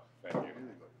 Oh, thank you.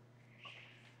 Really good.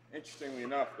 Interestingly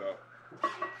enough, though,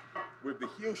 with the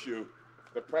heel shoe,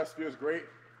 the press feels great,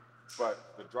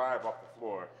 but the drive off the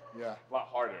floor, Yeah. a lot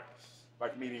harder.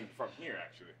 Like meaning from here,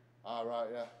 actually. Ah, right,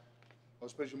 yeah. I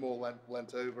suppose you're more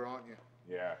lent over, aren't you?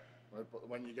 Yeah. But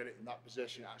when you get it in that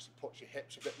position, it actually puts your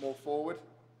hips a bit more forward.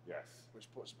 Yes. Which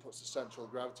puts the central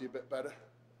gravity a bit better.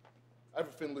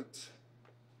 Everything looked,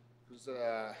 because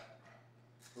the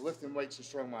lifting weights in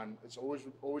strongman, it's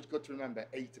always good to remember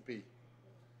A to B.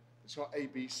 It's not A,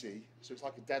 B, C, so it's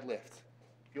like a deadlift.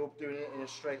 If you're doing it in a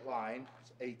straight line,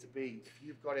 it's A to B. If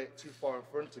you've got it too far in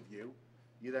front of you,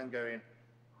 you're then going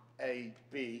A,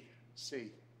 B,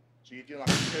 C. So you're doing like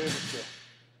a curvature.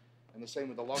 And the same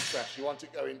with the log press. You want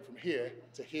it going from here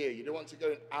to here. You don't want it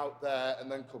going out there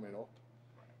and then coming up.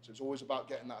 So it's always about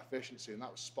getting that efficiency, and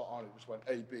that was spot on. It just went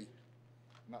A, B.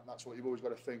 And that's what you've always got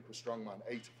to think with strongman.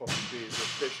 A to fucking B as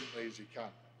efficiently as you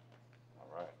can. All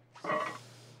right.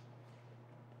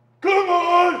 Come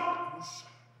on!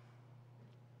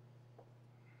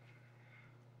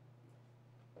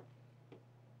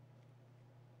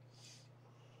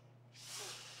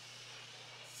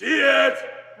 See it!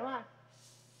 Come on.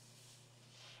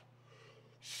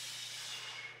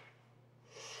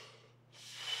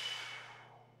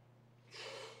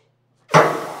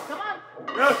 Come on.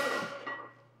 Yes!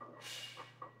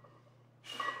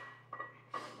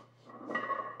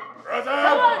 Press Come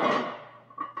out!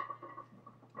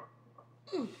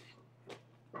 on.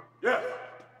 Yes!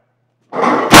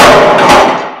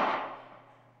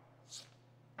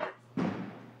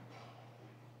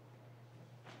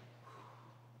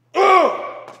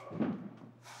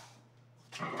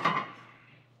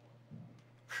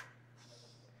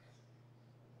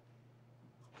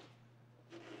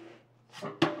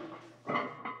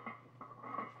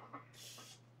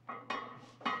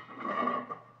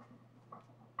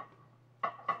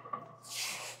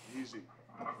 Easy.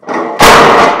 But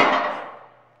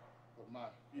man,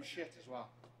 you shit as well.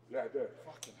 Yeah, I did.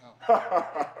 Fucking hell.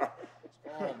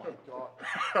 Oh my god.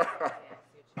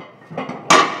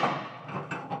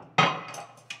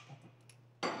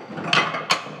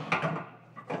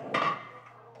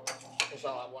 What's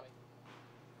that like, one?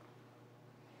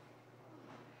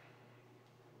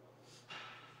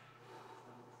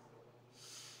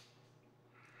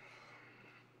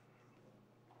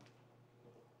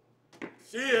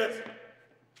 See it!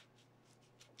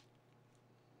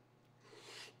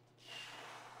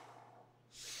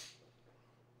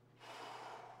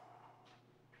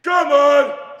 Come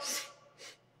on!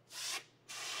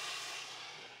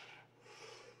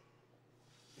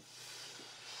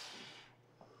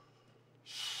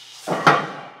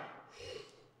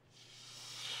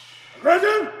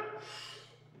 Ready?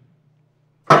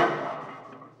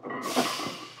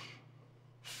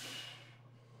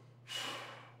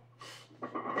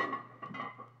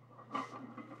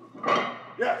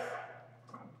 Yes.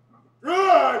 Good.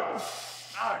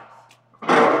 Nice.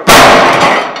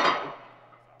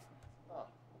 Oh,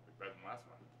 Better than last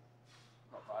one.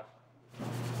 not bad.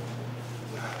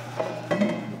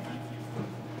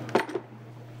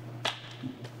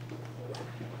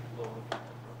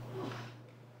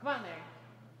 Come on, Larry.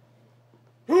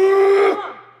 Come Come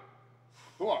on.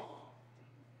 Come on.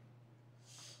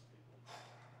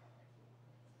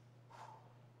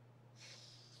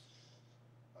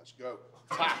 Let's go.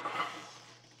 Tap.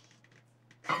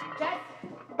 Chest.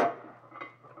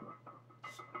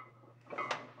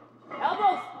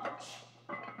 Elbows.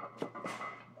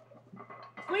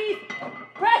 Squeeze.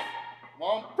 Press. Come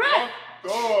on. Press.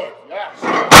 Come on. Good. Yes.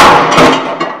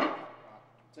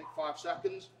 Take 5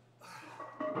 seconds.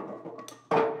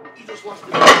 You just lost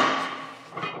your balance.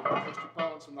 Lost your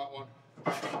balance on that one.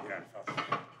 Yeah, I felt it.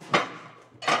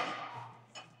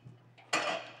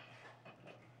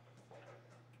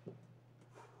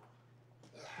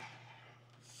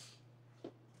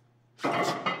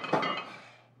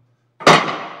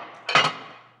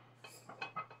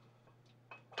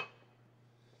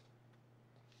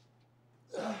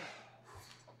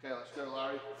 Okay, let's go,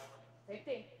 Larry. Same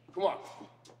thing. Come on.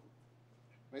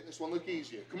 Make this one look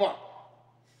easier. Come on.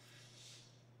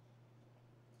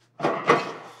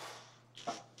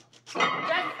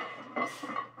 Chest.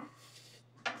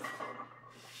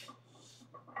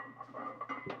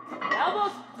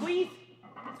 Elbows. Squeeze.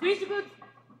 Squeeze your glutes.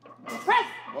 Press.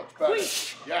 Much better.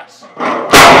 Squeeze. Yes. Good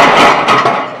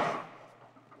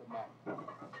man.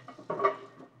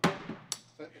 I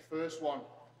think the first one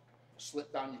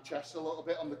slipped down your chest a little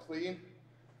bit on the clean,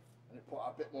 and it put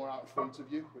a bit more out in front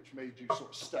of you, which made you sort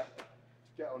of step to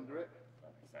get under it.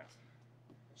 That makes sense.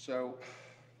 So,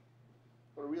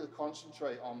 got to really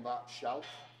concentrate on that shelf.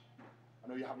 I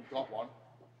know you haven't got one,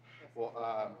 but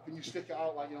can you stick it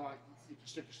out like, you know, like you can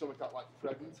stick your stomach out like you're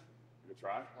pregnant? You can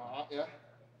try. Like that, yeah.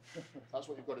 That's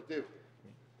what you've got to do.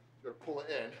 You've got to pull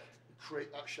it in,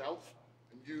 create that shelf,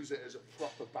 and use it as a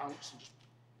proper bounce and just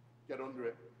get under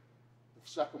it. The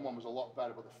second one was a lot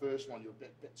better, but the first one you're a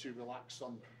bit too relaxed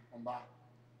on that.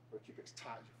 But keep it as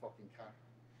tight as you fucking can.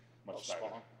 Much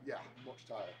tighter. Yeah, much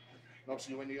tighter. And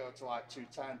obviously when you go to like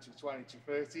 210, 220,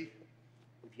 230,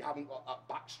 if you haven't got that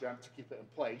back strength to keep it in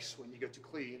place, when you go to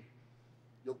clean,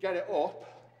 you'll get it up,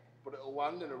 but it'll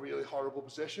land in a really horrible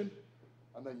position,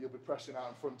 and then you'll be pressing out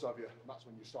in front of you, and that's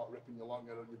when you start ripping your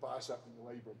longer on your bicep and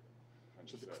your labrum.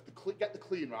 So get the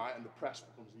clean right, and the press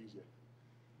becomes easier.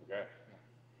 Okay.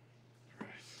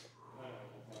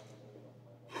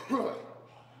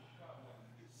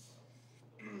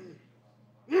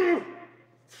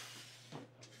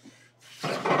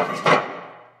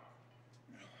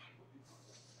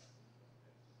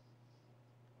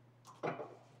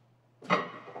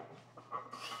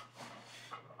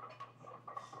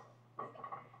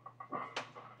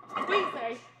 Squeeze,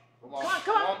 Larry. Come on.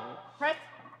 Come on. Press.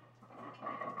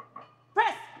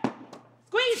 Press.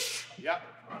 Squeeze. Yep.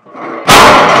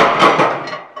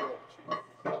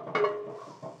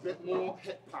 Bit more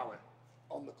hip power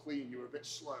on the clean. You were a bit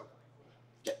slow.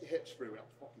 Get your hips through and it'll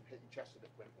fucking hit your chest a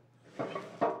bit quicker.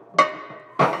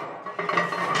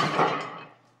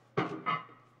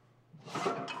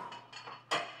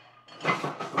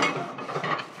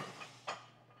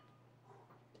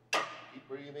 Keep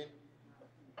breathing.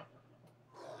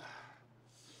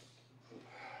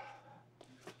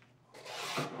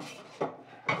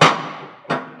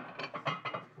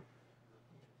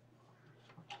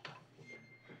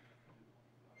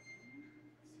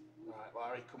 Right,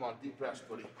 Larry, come on, deep breaths,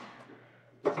 buddy.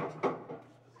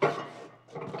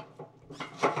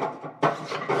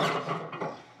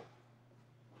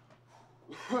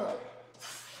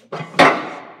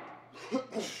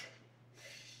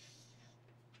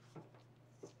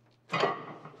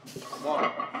 Come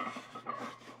on.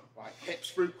 Right,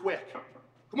 hips through quick.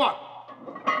 Come on.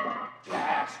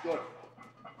 Yes, good.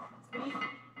 Squeeze.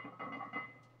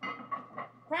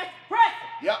 Press. Press.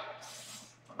 Yep.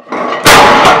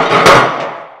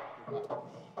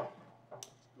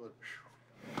 Good.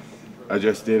 I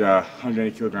just did a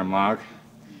 180 kilogram log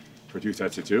for 2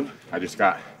 sets of 2. I just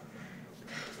got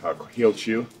a heeled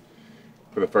shoe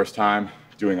for the first time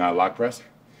doing a log press.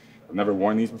 I've never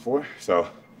worn these before, so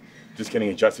just getting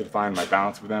adjusted to find my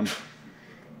balance with them,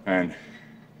 and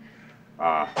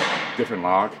different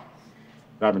log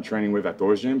that I've been training with at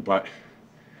Thor's gym, but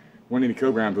 180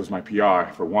 kilograms was my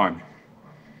PR for one,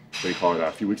 what do you call it,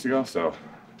 a few weeks ago, so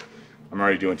I'm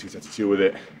already doing 2 sets of 2 with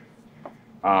it.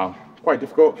 Quite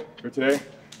difficult for today,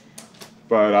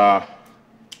 but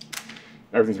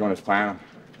everything's going as planned. I'm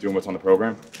doing what's on the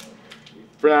program.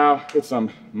 For now, hit some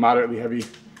moderately heavy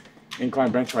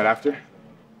incline bench right after,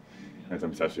 and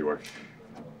some accessory work.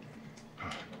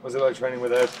 What's it like training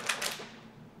with Ed?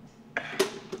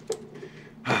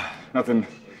 Nothing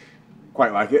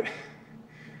quite like it.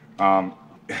 I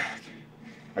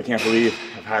can't believe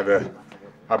I've had the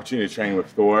opportunity to train with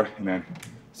Thor, and then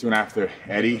soon after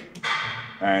Eddie.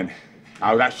 And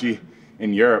I was actually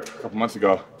in Europe a couple months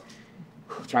ago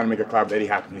trying to make a collab with Eddie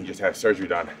happen, and he just had surgery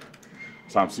done.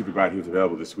 So I'm super glad he was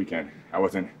available this weekend. It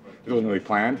wasn't really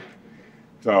planned,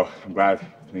 so I'm glad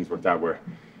things worked out where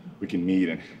we can meet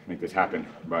and make this happen.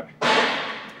 But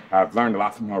I've learned a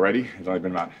lot from him already. It's only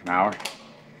been about an hour,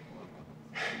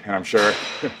 and I'm sure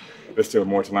there's still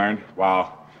more to learn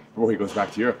before he goes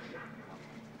back to Europe.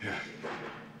 Do you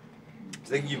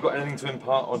think you've got anything to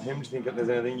impart on him? Do you think that there's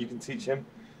anything you can teach him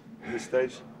at this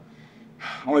stage?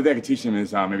 Only thing I can teach him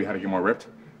is maybe how to get more ripped.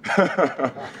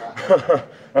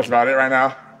 That's about it right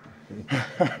now.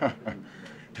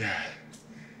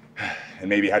 And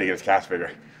maybe how to get his calves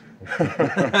bigger.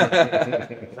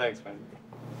 Thanks, man.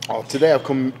 Oh, today I've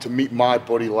come to meet my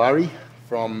buddy Larry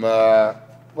from,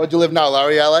 where do you live now,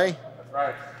 Larry? LA? That's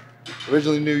right.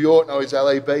 Originally New York, now he's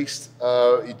LA based.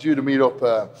 He's due to meet up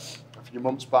a few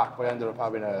months back, but I ended up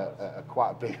having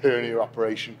quite a big hernia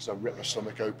operation because I ripped my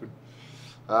stomach open.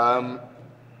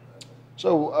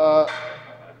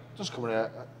 Just coming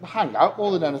here, hang out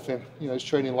more than anything. You know, he's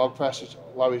training log presses.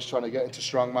 Larry's trying to get into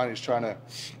strongman. He's trying to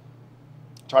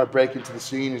break into the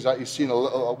scene. He's seen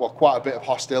quite a bit of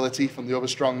hostility from the other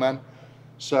strongmen.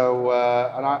 So,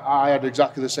 and I had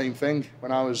exactly the same thing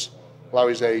when I was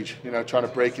Larry's age. You know, trying to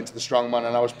break into the strongman,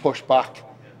 and I was pushed back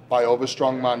by other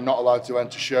strongmen, not allowed to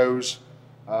enter shows,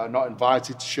 not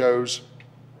invited to shows.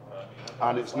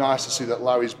 And it's nice to see that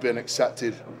Larry's been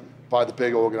accepted by the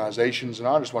big organisations, and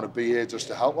I just want to be here just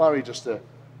to help Larry, just to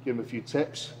give him a few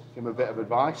tips, give him a bit of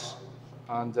advice,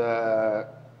 and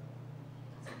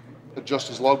adjust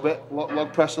his log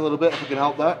press a little bit if we can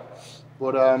help that.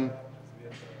 But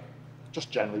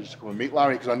just generally just come and meet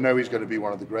Larry, because I know he's going to be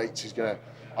one of the greats. He's going to.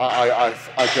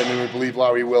 I genuinely believe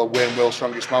Larry will win World's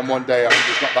Strongest Man one day. I think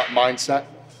he's got that mindset,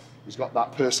 he's got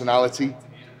that personality,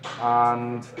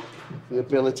 and the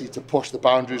ability to push the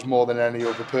boundaries more than any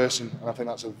other person. And I think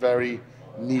that's a very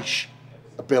niche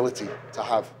ability to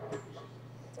have.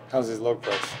 How's his log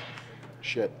press?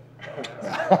 Shit.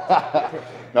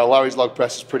 No, Larry's log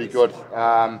press is pretty good.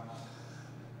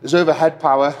 His overhead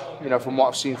power, you know, from what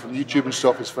I've seen from YouTube and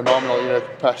stuff, is phenomenal. You know,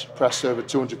 press over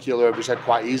 200 kilo over his head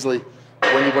quite easily.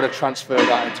 But when you've got to transfer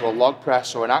that into a log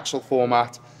press or an axle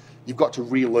format, you've got to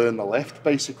relearn the lift,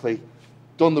 basically.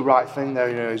 Done the right thing there,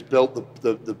 you know, he's built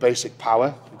the basic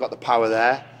power. You've got the power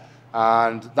there.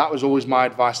 And that was always my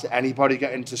advice to anybody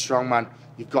getting into strongman.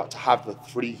 You've got to have the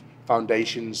 3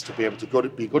 foundations to be able to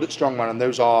be good at strongman, and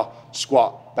those are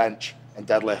squat, bench, and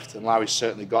deadlift. And Larry's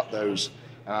certainly got those.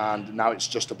 And now it's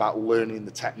just about learning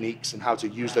the techniques and how to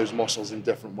use those muscles in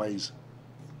different ways.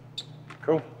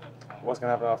 Cool. What's going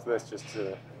to happen after this? Just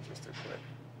to quit.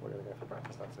 We're going to go for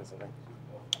breakfast after this, I think.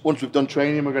 Once we've done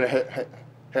training, we're going to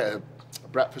hit a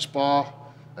breakfast bar,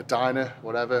 a diner,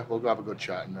 whatever. We'll go have a good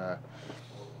chat and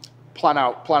plan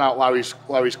out Larry's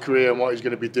career and what he's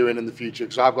going to be doing in the future.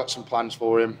 Because I've got some plans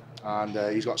for him, and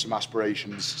he's got some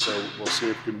aspirations. So we'll see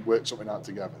if we can work something out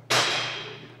together.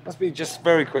 Must be, just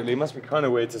very quickly, it must be kind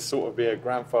of weird to sort of be a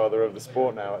grandfather of the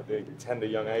sport now at the tender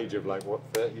young age of, like, what,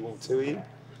 32 are you?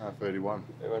 I'm 31.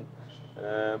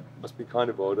 Must be kind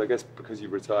of odd, I guess, because you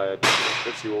retired, it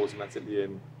puts you automatically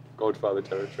in Godfather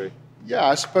territory. Yeah,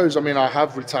 I suppose. I mean, I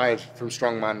have retired from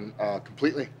strongman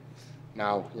completely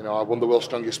now. You know, I won the World's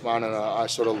Strongest Man, and I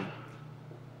sort of,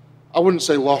 I wouldn't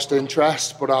say lost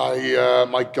interest, but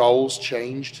my goals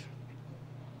changed.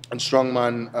 And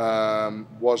strongman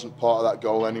wasn't part of that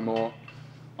goal anymore.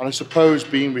 And I suppose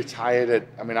being retired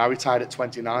I retired at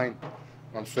 29.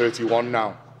 I'm 31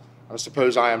 now. And I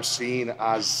suppose I am seen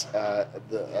as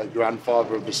a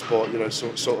grandfather of the sport, you know,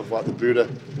 sort of like the Buddha,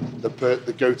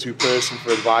 the go-to person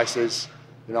for advices.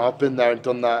 You know, I've been there and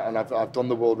done that, and I've done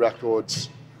the world records,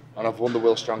 and I've won the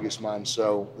World's Strongest Man.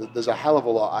 So there's a hell of a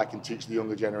lot I can teach the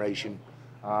younger generation,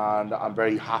 and I'm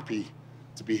very happy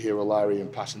to be here with Larry and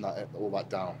passing all that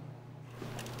down.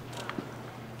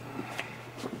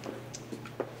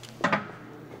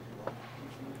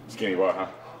 Skinny bar, huh?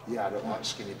 Yeah, I don't like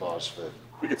skinny bars for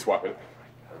We could swap it.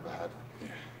 overhead. Yeah.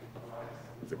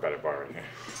 It's a better bar right here.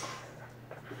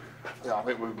 Yeah, I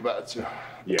think we're better to.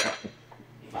 Yeah.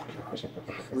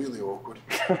 Really awkward.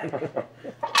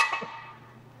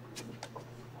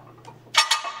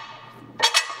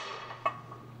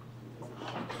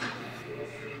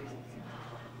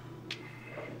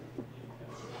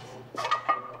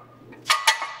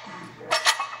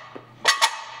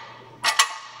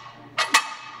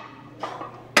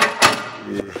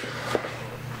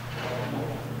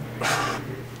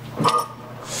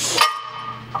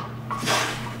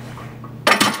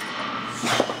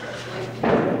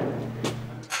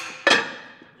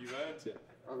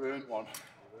 I've earned one.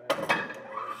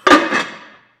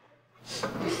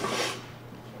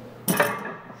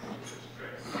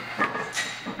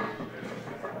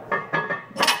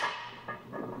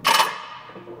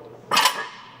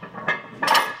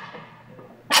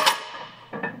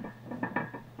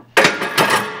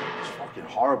 It's fucking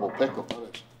horrible pickup,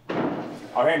 that is.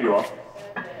 I'll hand you off.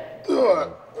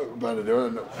 Better do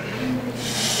it.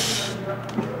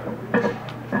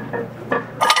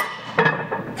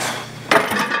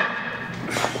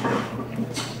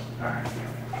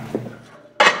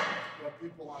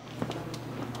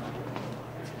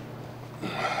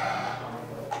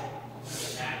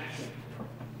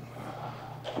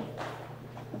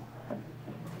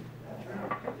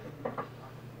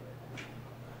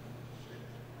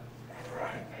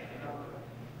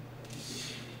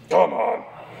 Come on.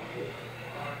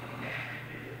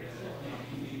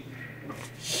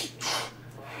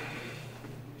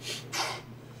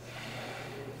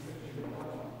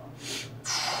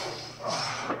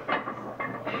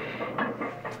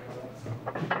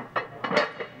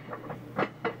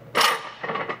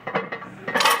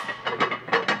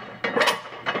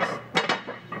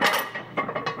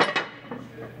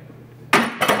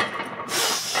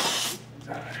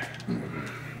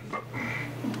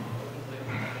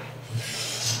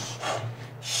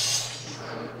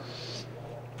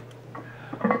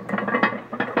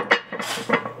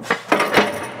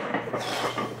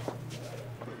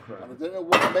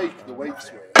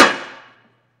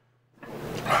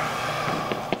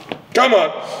 Come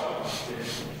on.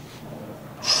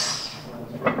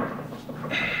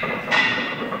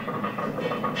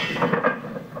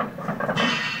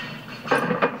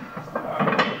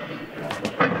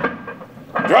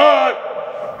 Good.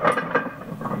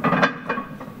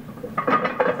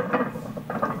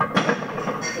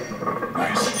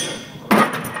 Nice.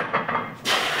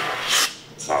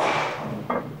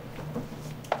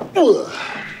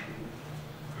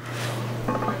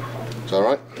 It's all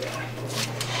right.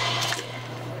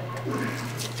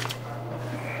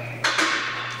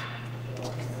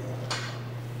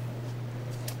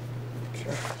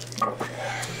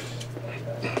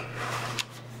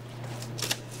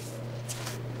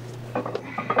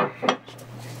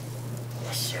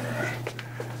 Yes, sir.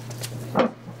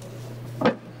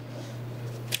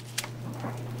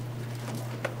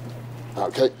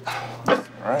 Okay. All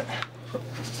right.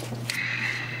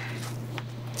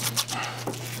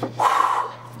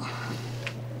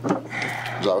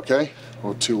 Is that okay?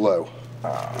 Or too low?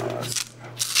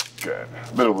 Good.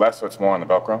 A little less, so it's more on the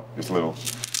Velcro. Just a little.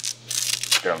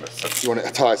 Get on this. You want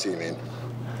it tighter, you mean?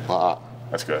 Like that?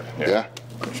 That's good. Yeah. Yeah?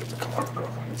 Come on.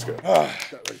 That's good. Come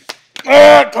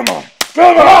on! Come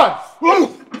on!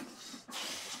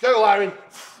 Let's go, Larry.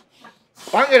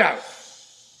 Bang it out.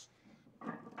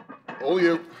 All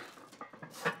you.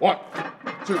 1,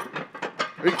 2,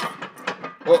 3,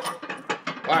 4,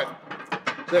 5,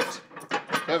 6,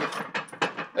 7,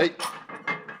 8,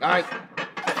 9,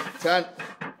 10,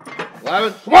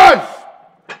 11. Come on!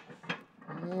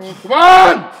 Come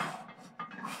on!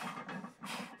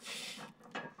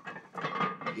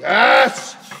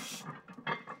 Yes!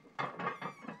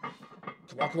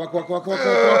 Come on, come on, come on, come on, come on, come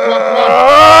on, come on, come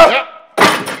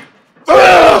on.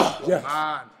 Yes.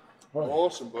 Man.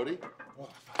 Awesome, buddy.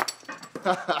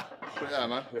 Put it there,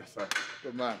 man. Yes, sir.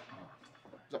 Good man.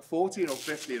 Was that 14 or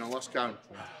 15? I lost count.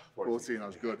 14, that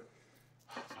was good.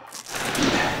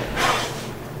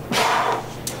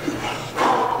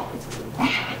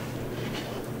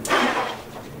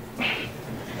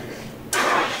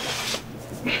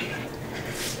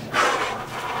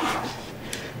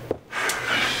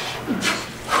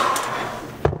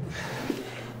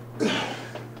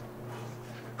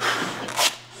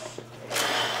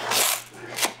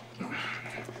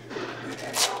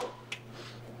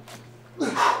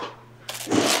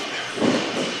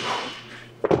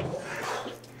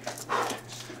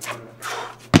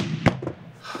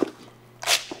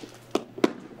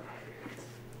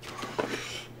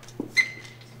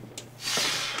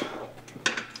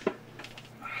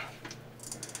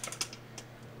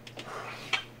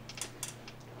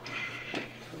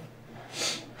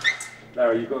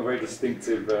 Larry, you've got a very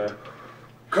distinctive.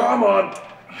 Come on!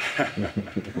 And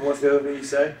what's the other thing you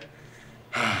say?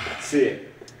 See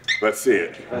it. Let's see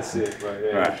it. Let's see it, right,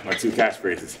 yeah. All right, my 2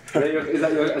 catchphrases. Is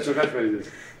that your actual catchphrases?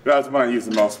 That was the one I use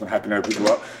the most when hyping other people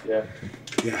up. Yeah.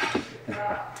 Yeah.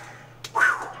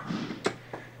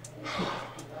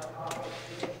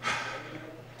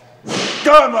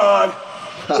 Come on!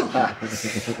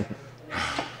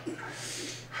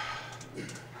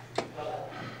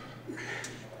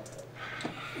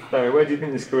 Larry, where do you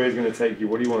think this career is going to take you?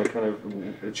 What do you want to kind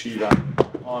of achieve at?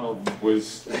 Arnold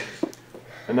was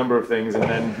a number of things and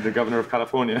then the governor of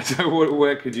California. So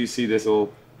where could you see this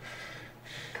all?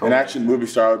 An action movie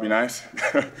star would be nice.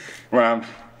 When I'm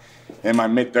in my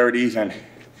mid-30s and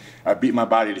I beat my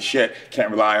body to shit,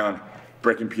 can't rely on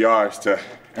breaking PRs to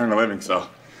earn a living, so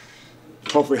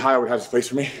hopefully Hollywood has a place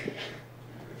for me.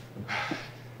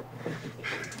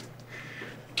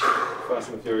 Fast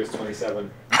and the Furious 27.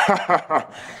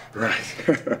 Right.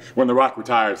 When The Rock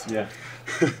retires. Yeah.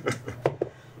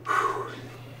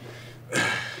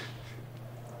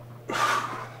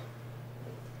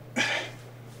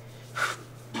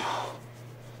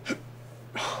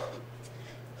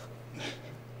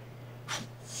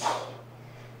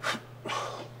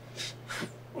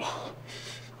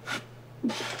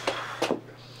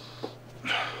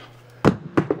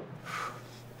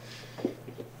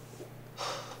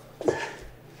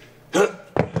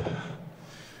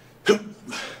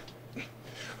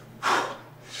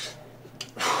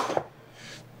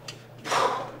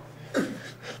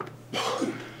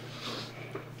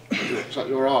 Was that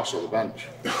your arse or the bench?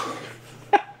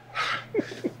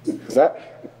 Is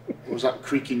that? Or was that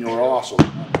creaking your arse or the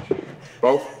bench?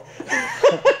 Both?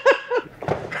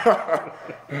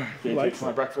 He likes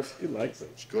my breakfast. He likes it.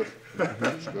 It's good.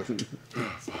 It's good.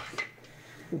 Oh, fuck.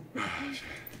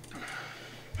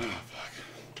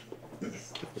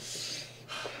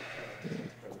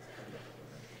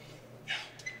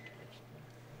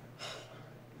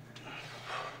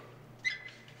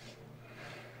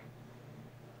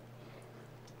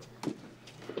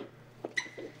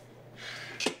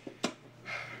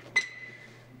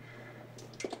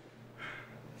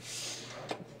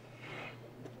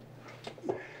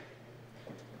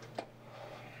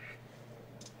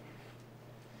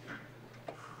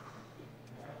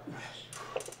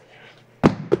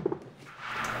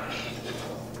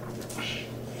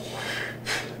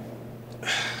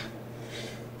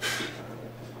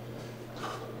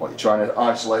 trying to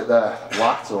isolate their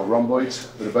lat or rhomboids,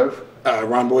 a bit of both?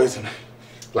 Rhomboids and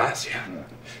lats, yeah.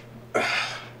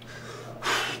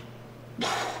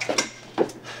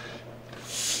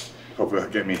 Hopefully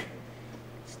it'll get me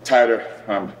tighter.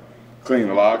 Cleaning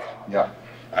the log. Yeah.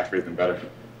 Activating better.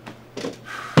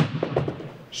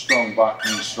 Strong back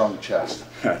and strong chest.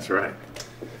 That's right.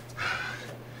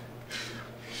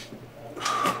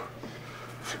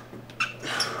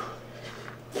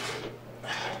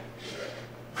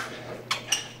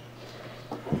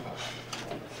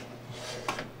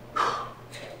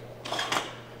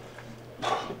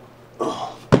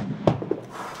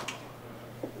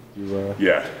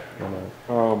 Yeah.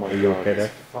 Oh my God. Are you okay there?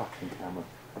 Fucking camera.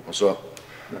 What's up?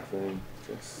 Nothing.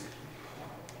 Just.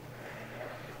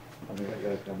 I think I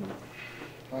got it done.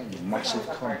 Oh, you massive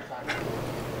cunt.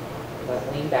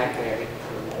 But lean back there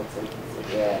so you can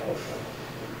see. Yeah.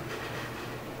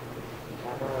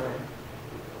 Come on.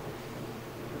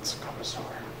 It's a connoisseur.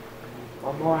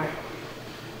 One more.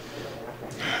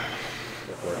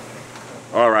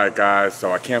 All right, guys.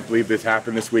 So I can't believe this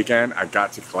happened this weekend. I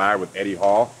got to collab with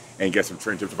Eddiehall and get some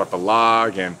training tips about the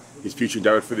log and his future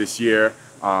endeavors for this year.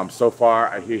 So far,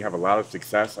 I hear you have a lot of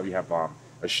success. You have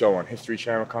a show on History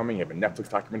Channel coming. You have a Netflix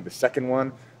documentary, the second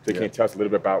one. So can you tell us a little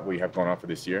bit about what you have going on for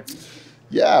this year?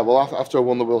 Yeah, well, after I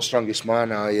won the World's Strongest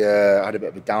Man, I had a bit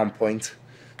of a down point.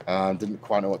 Didn't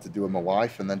quite know what to do with my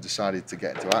life, and then decided to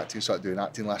get into acting. Started doing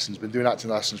acting lessons. Been doing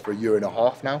acting lessons for 1.5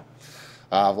 years now.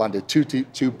 I've landed two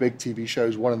big TV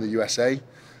shows, one in the USA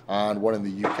and one in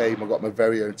the UK. I've got my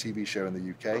very own TV show in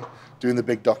the UK. Doing the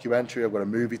big documentary. I've got a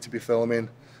movie to be filming.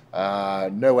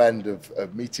 No end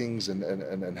of meetings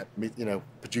and you know,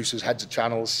 producers, heads of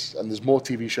channels, and there's more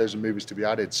TV shows and movies to be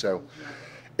added. So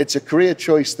it's a career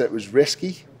choice that was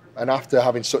risky, and after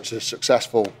having such a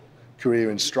successful career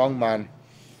in strongman,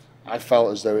 I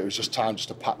felt as though it was just time just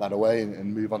to pack that away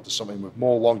and move on to something with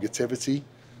more longevity.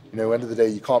 You know, end of the day,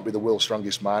 you can't be the world's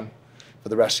strongest man for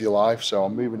the rest of your life. So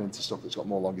I'm moving into stuff that's got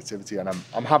more longevity, and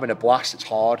I'm having a blast. It's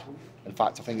hard. In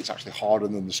fact, I think it's actually harder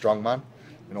than the strongman,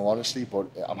 in all honesty. But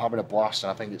I'm having a blast,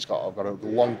 and I think I've got a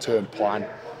long-term plan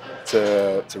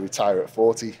to retire at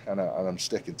 40, and I'm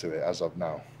sticking to it as of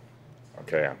now.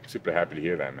 Okay, I'm super happy to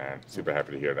hear that, man. Super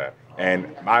happy to hear that.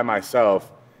 And I myself,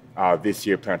 this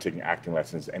year, plan on taking acting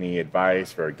lessons. Any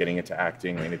advice for getting into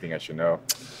acting? Anything I should know?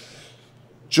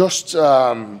 Just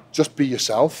be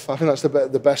yourself. I think that's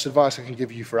the best advice I can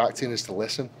give you for acting is to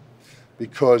listen,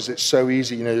 because it's so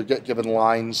easy. You know, you get given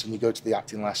lines and you go to the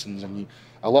acting lessons, and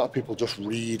a lot of people just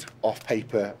read off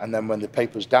paper, and then when the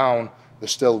paper's down, they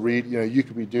still read. You know, you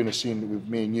could be doing a scene with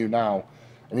me and you now,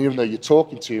 and even though you're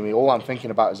talking to me, all I'm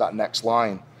thinking about is that next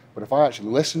line. But if I actually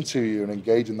listen to you and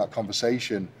engage in that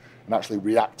conversation and actually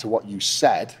react to what you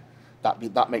said,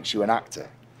 that makes you an actor.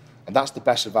 And that's the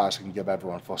best advice I can give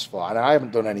everyone thus far. And I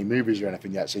haven't done any movies or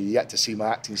anything yet, so you yet to see my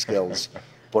acting skills.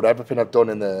 But everything I've done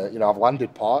I've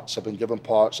landed parts. I've been given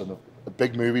parts in the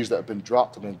big movies that have been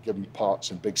dropped. I've been given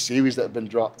parts in big series that have been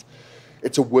dropped.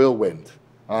 It's a whirlwind.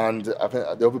 And I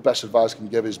think the other best advice I can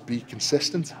give is be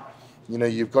consistent. You know,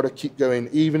 you've got to keep going,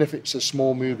 even if it's a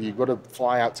small movie. You've got to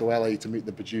fly out to LA to meet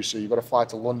the producer. You've got to fly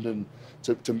to London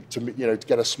to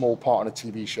get a small part on a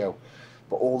TV show.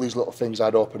 But all these little things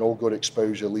add up, and all good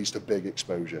exposure leads to big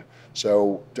exposure.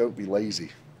 So don't be lazy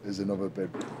is another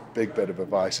big bit of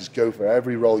advice, is go for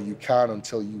every role you can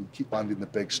until you keep landing the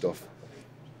big stuff.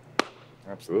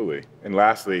 Absolutely. And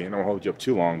lastly, I don't hold you up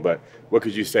too long, but what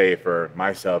could you say for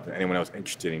myself and anyone else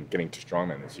interested in getting to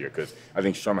strongman this year? Because I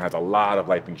think strongman has a lot of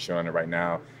light being shown on it right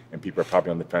now, and people are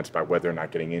probably on the fence about whether or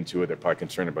not getting into it. They're probably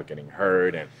concerned about getting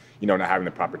hurt and, you know, not having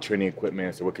the proper training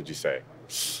equipment. So what could you say?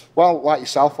 Well, like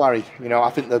yourself, Larry, you know, I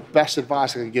think the best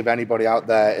advice I can give anybody out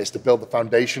there is to build the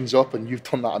foundations up, and you've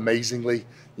done that amazingly.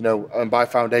 You know, and by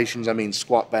foundations, I mean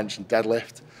squat, bench, and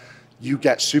deadlift. You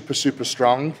get super, super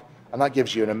strong, and that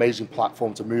gives you an amazing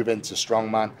platform to move into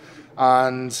strongman.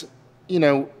 And, you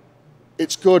know,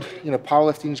 it's good. You know,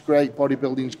 powerlifting's great,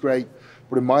 bodybuilding's great,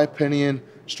 but in my opinion,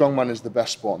 strongman is the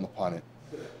best sport on the planet.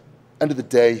 End of the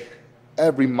day,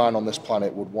 every man on this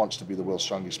planet would want to be the world's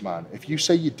strongest man. If you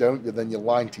say you don't, then you're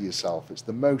lying to yourself. It's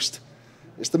the most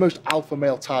alpha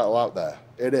male title out there.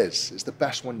 It is. It's the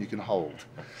best one you can hold.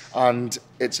 And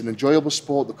it's an enjoyable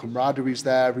sport. The camaraderie's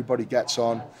there. Everybody gets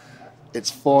on. It's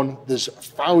fun. There's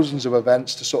thousands of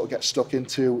events to sort of get stuck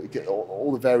into, get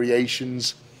all the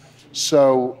variations.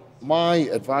 So my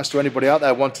advice to anybody out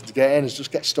there wanting to get in is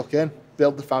just get stuck in.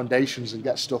 Build the foundations and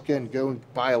get stuck in. Go and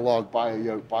buy a log, buy a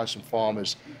yoke, buy some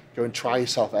farmers. Go and try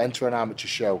yourself, enter an amateur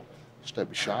show. Just don't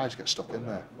be shy, just get stuck in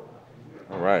there.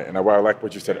 All right. And what I like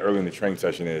what you said earlier in the training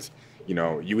session is, you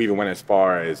know, you even went as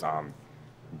far as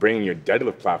bringing your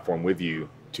deadlift platform with you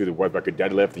to the world record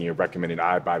deadlift, and you're recommending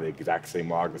I buy the exact same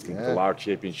log that's the log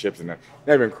championships, and it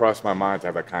never even crossed my mind to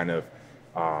have that kind of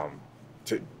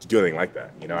to do anything like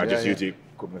that. You know, I just use the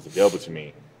equipment that's available to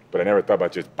me, but I never thought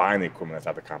about just buying the equipment that's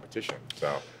at the competition.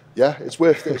 So yeah, it's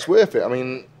worth it. It's worth it. I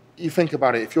mean, you think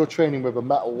about it. If you're training with a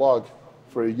metal log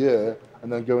for a year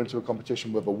and then go into a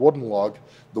competition with a wooden log,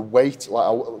 the weight,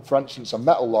 like for instance, a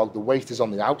metal log, the weight is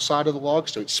on the outside of the log,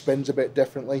 so it spins a bit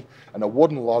differently. And a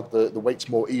wooden log, the weight's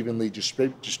more evenly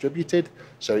distributed,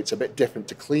 so it's a bit different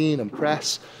to clean and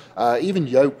press. Even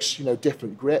yokes, you know,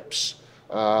 different grips.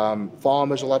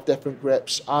 Farmers will have different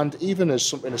grips, and even as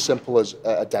something as simple as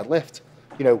a deadlift.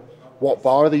 You know, what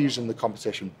bar are they using in the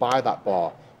competition? Buy that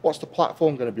bar. What's the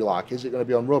platform going to be like? Is it going to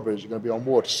be on rubber? Is it going to be on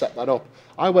wood? Set that up.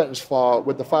 I went as far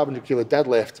with the 500 kilo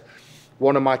deadlift.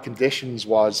 One of my conditions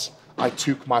was I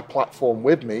took my platform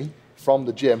with me from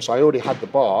the gym. So I already had the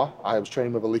bar. I was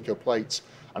training with Alico plates,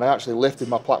 and I actually lifted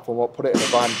my platform up, put it in a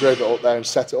van, drove it up there and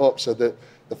set it up so that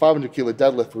the 500 kilo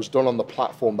deadlift was done on the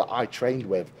platform that I trained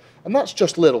with. And that's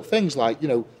just little things like, you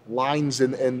know, lines in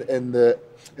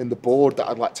the board that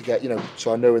I'd like to get, you know,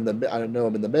 so I know I'm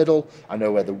in the middle, I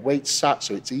know where the weight's sat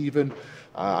so it's even,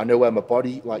 I know where my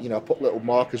body, like, you know, I put little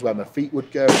markers where my feet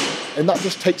would go, and that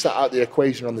just takes that out of the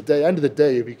equation on the day. End of the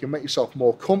day, if you can make yourself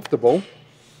more comfortable,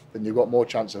 then you've got more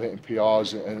chance of hitting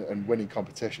PRs and winning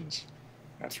competitions.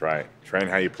 that's right. Train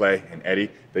how you play. And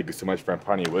Eddie, thank you so much for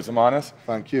imparting your wisdom on us.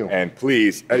 Thank you. And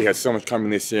please, Eddie has so much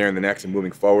coming this year and the next and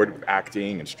moving forward with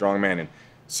acting and strongman and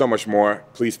so much more.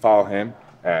 Please follow him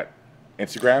at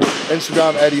Instagram,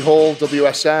 Eddie Hall,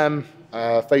 WSM,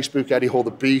 Facebook, Eddie Hall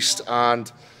the Beast,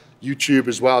 and YouTube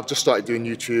as well. I've just started doing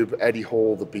YouTube, Eddie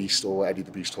Hall the Beast or Eddie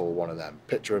the Beast Hall, one of them.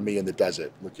 Picture of me in the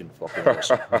desert looking fucking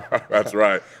awesome. That's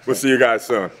right. We'll see you guys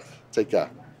soon. Take care.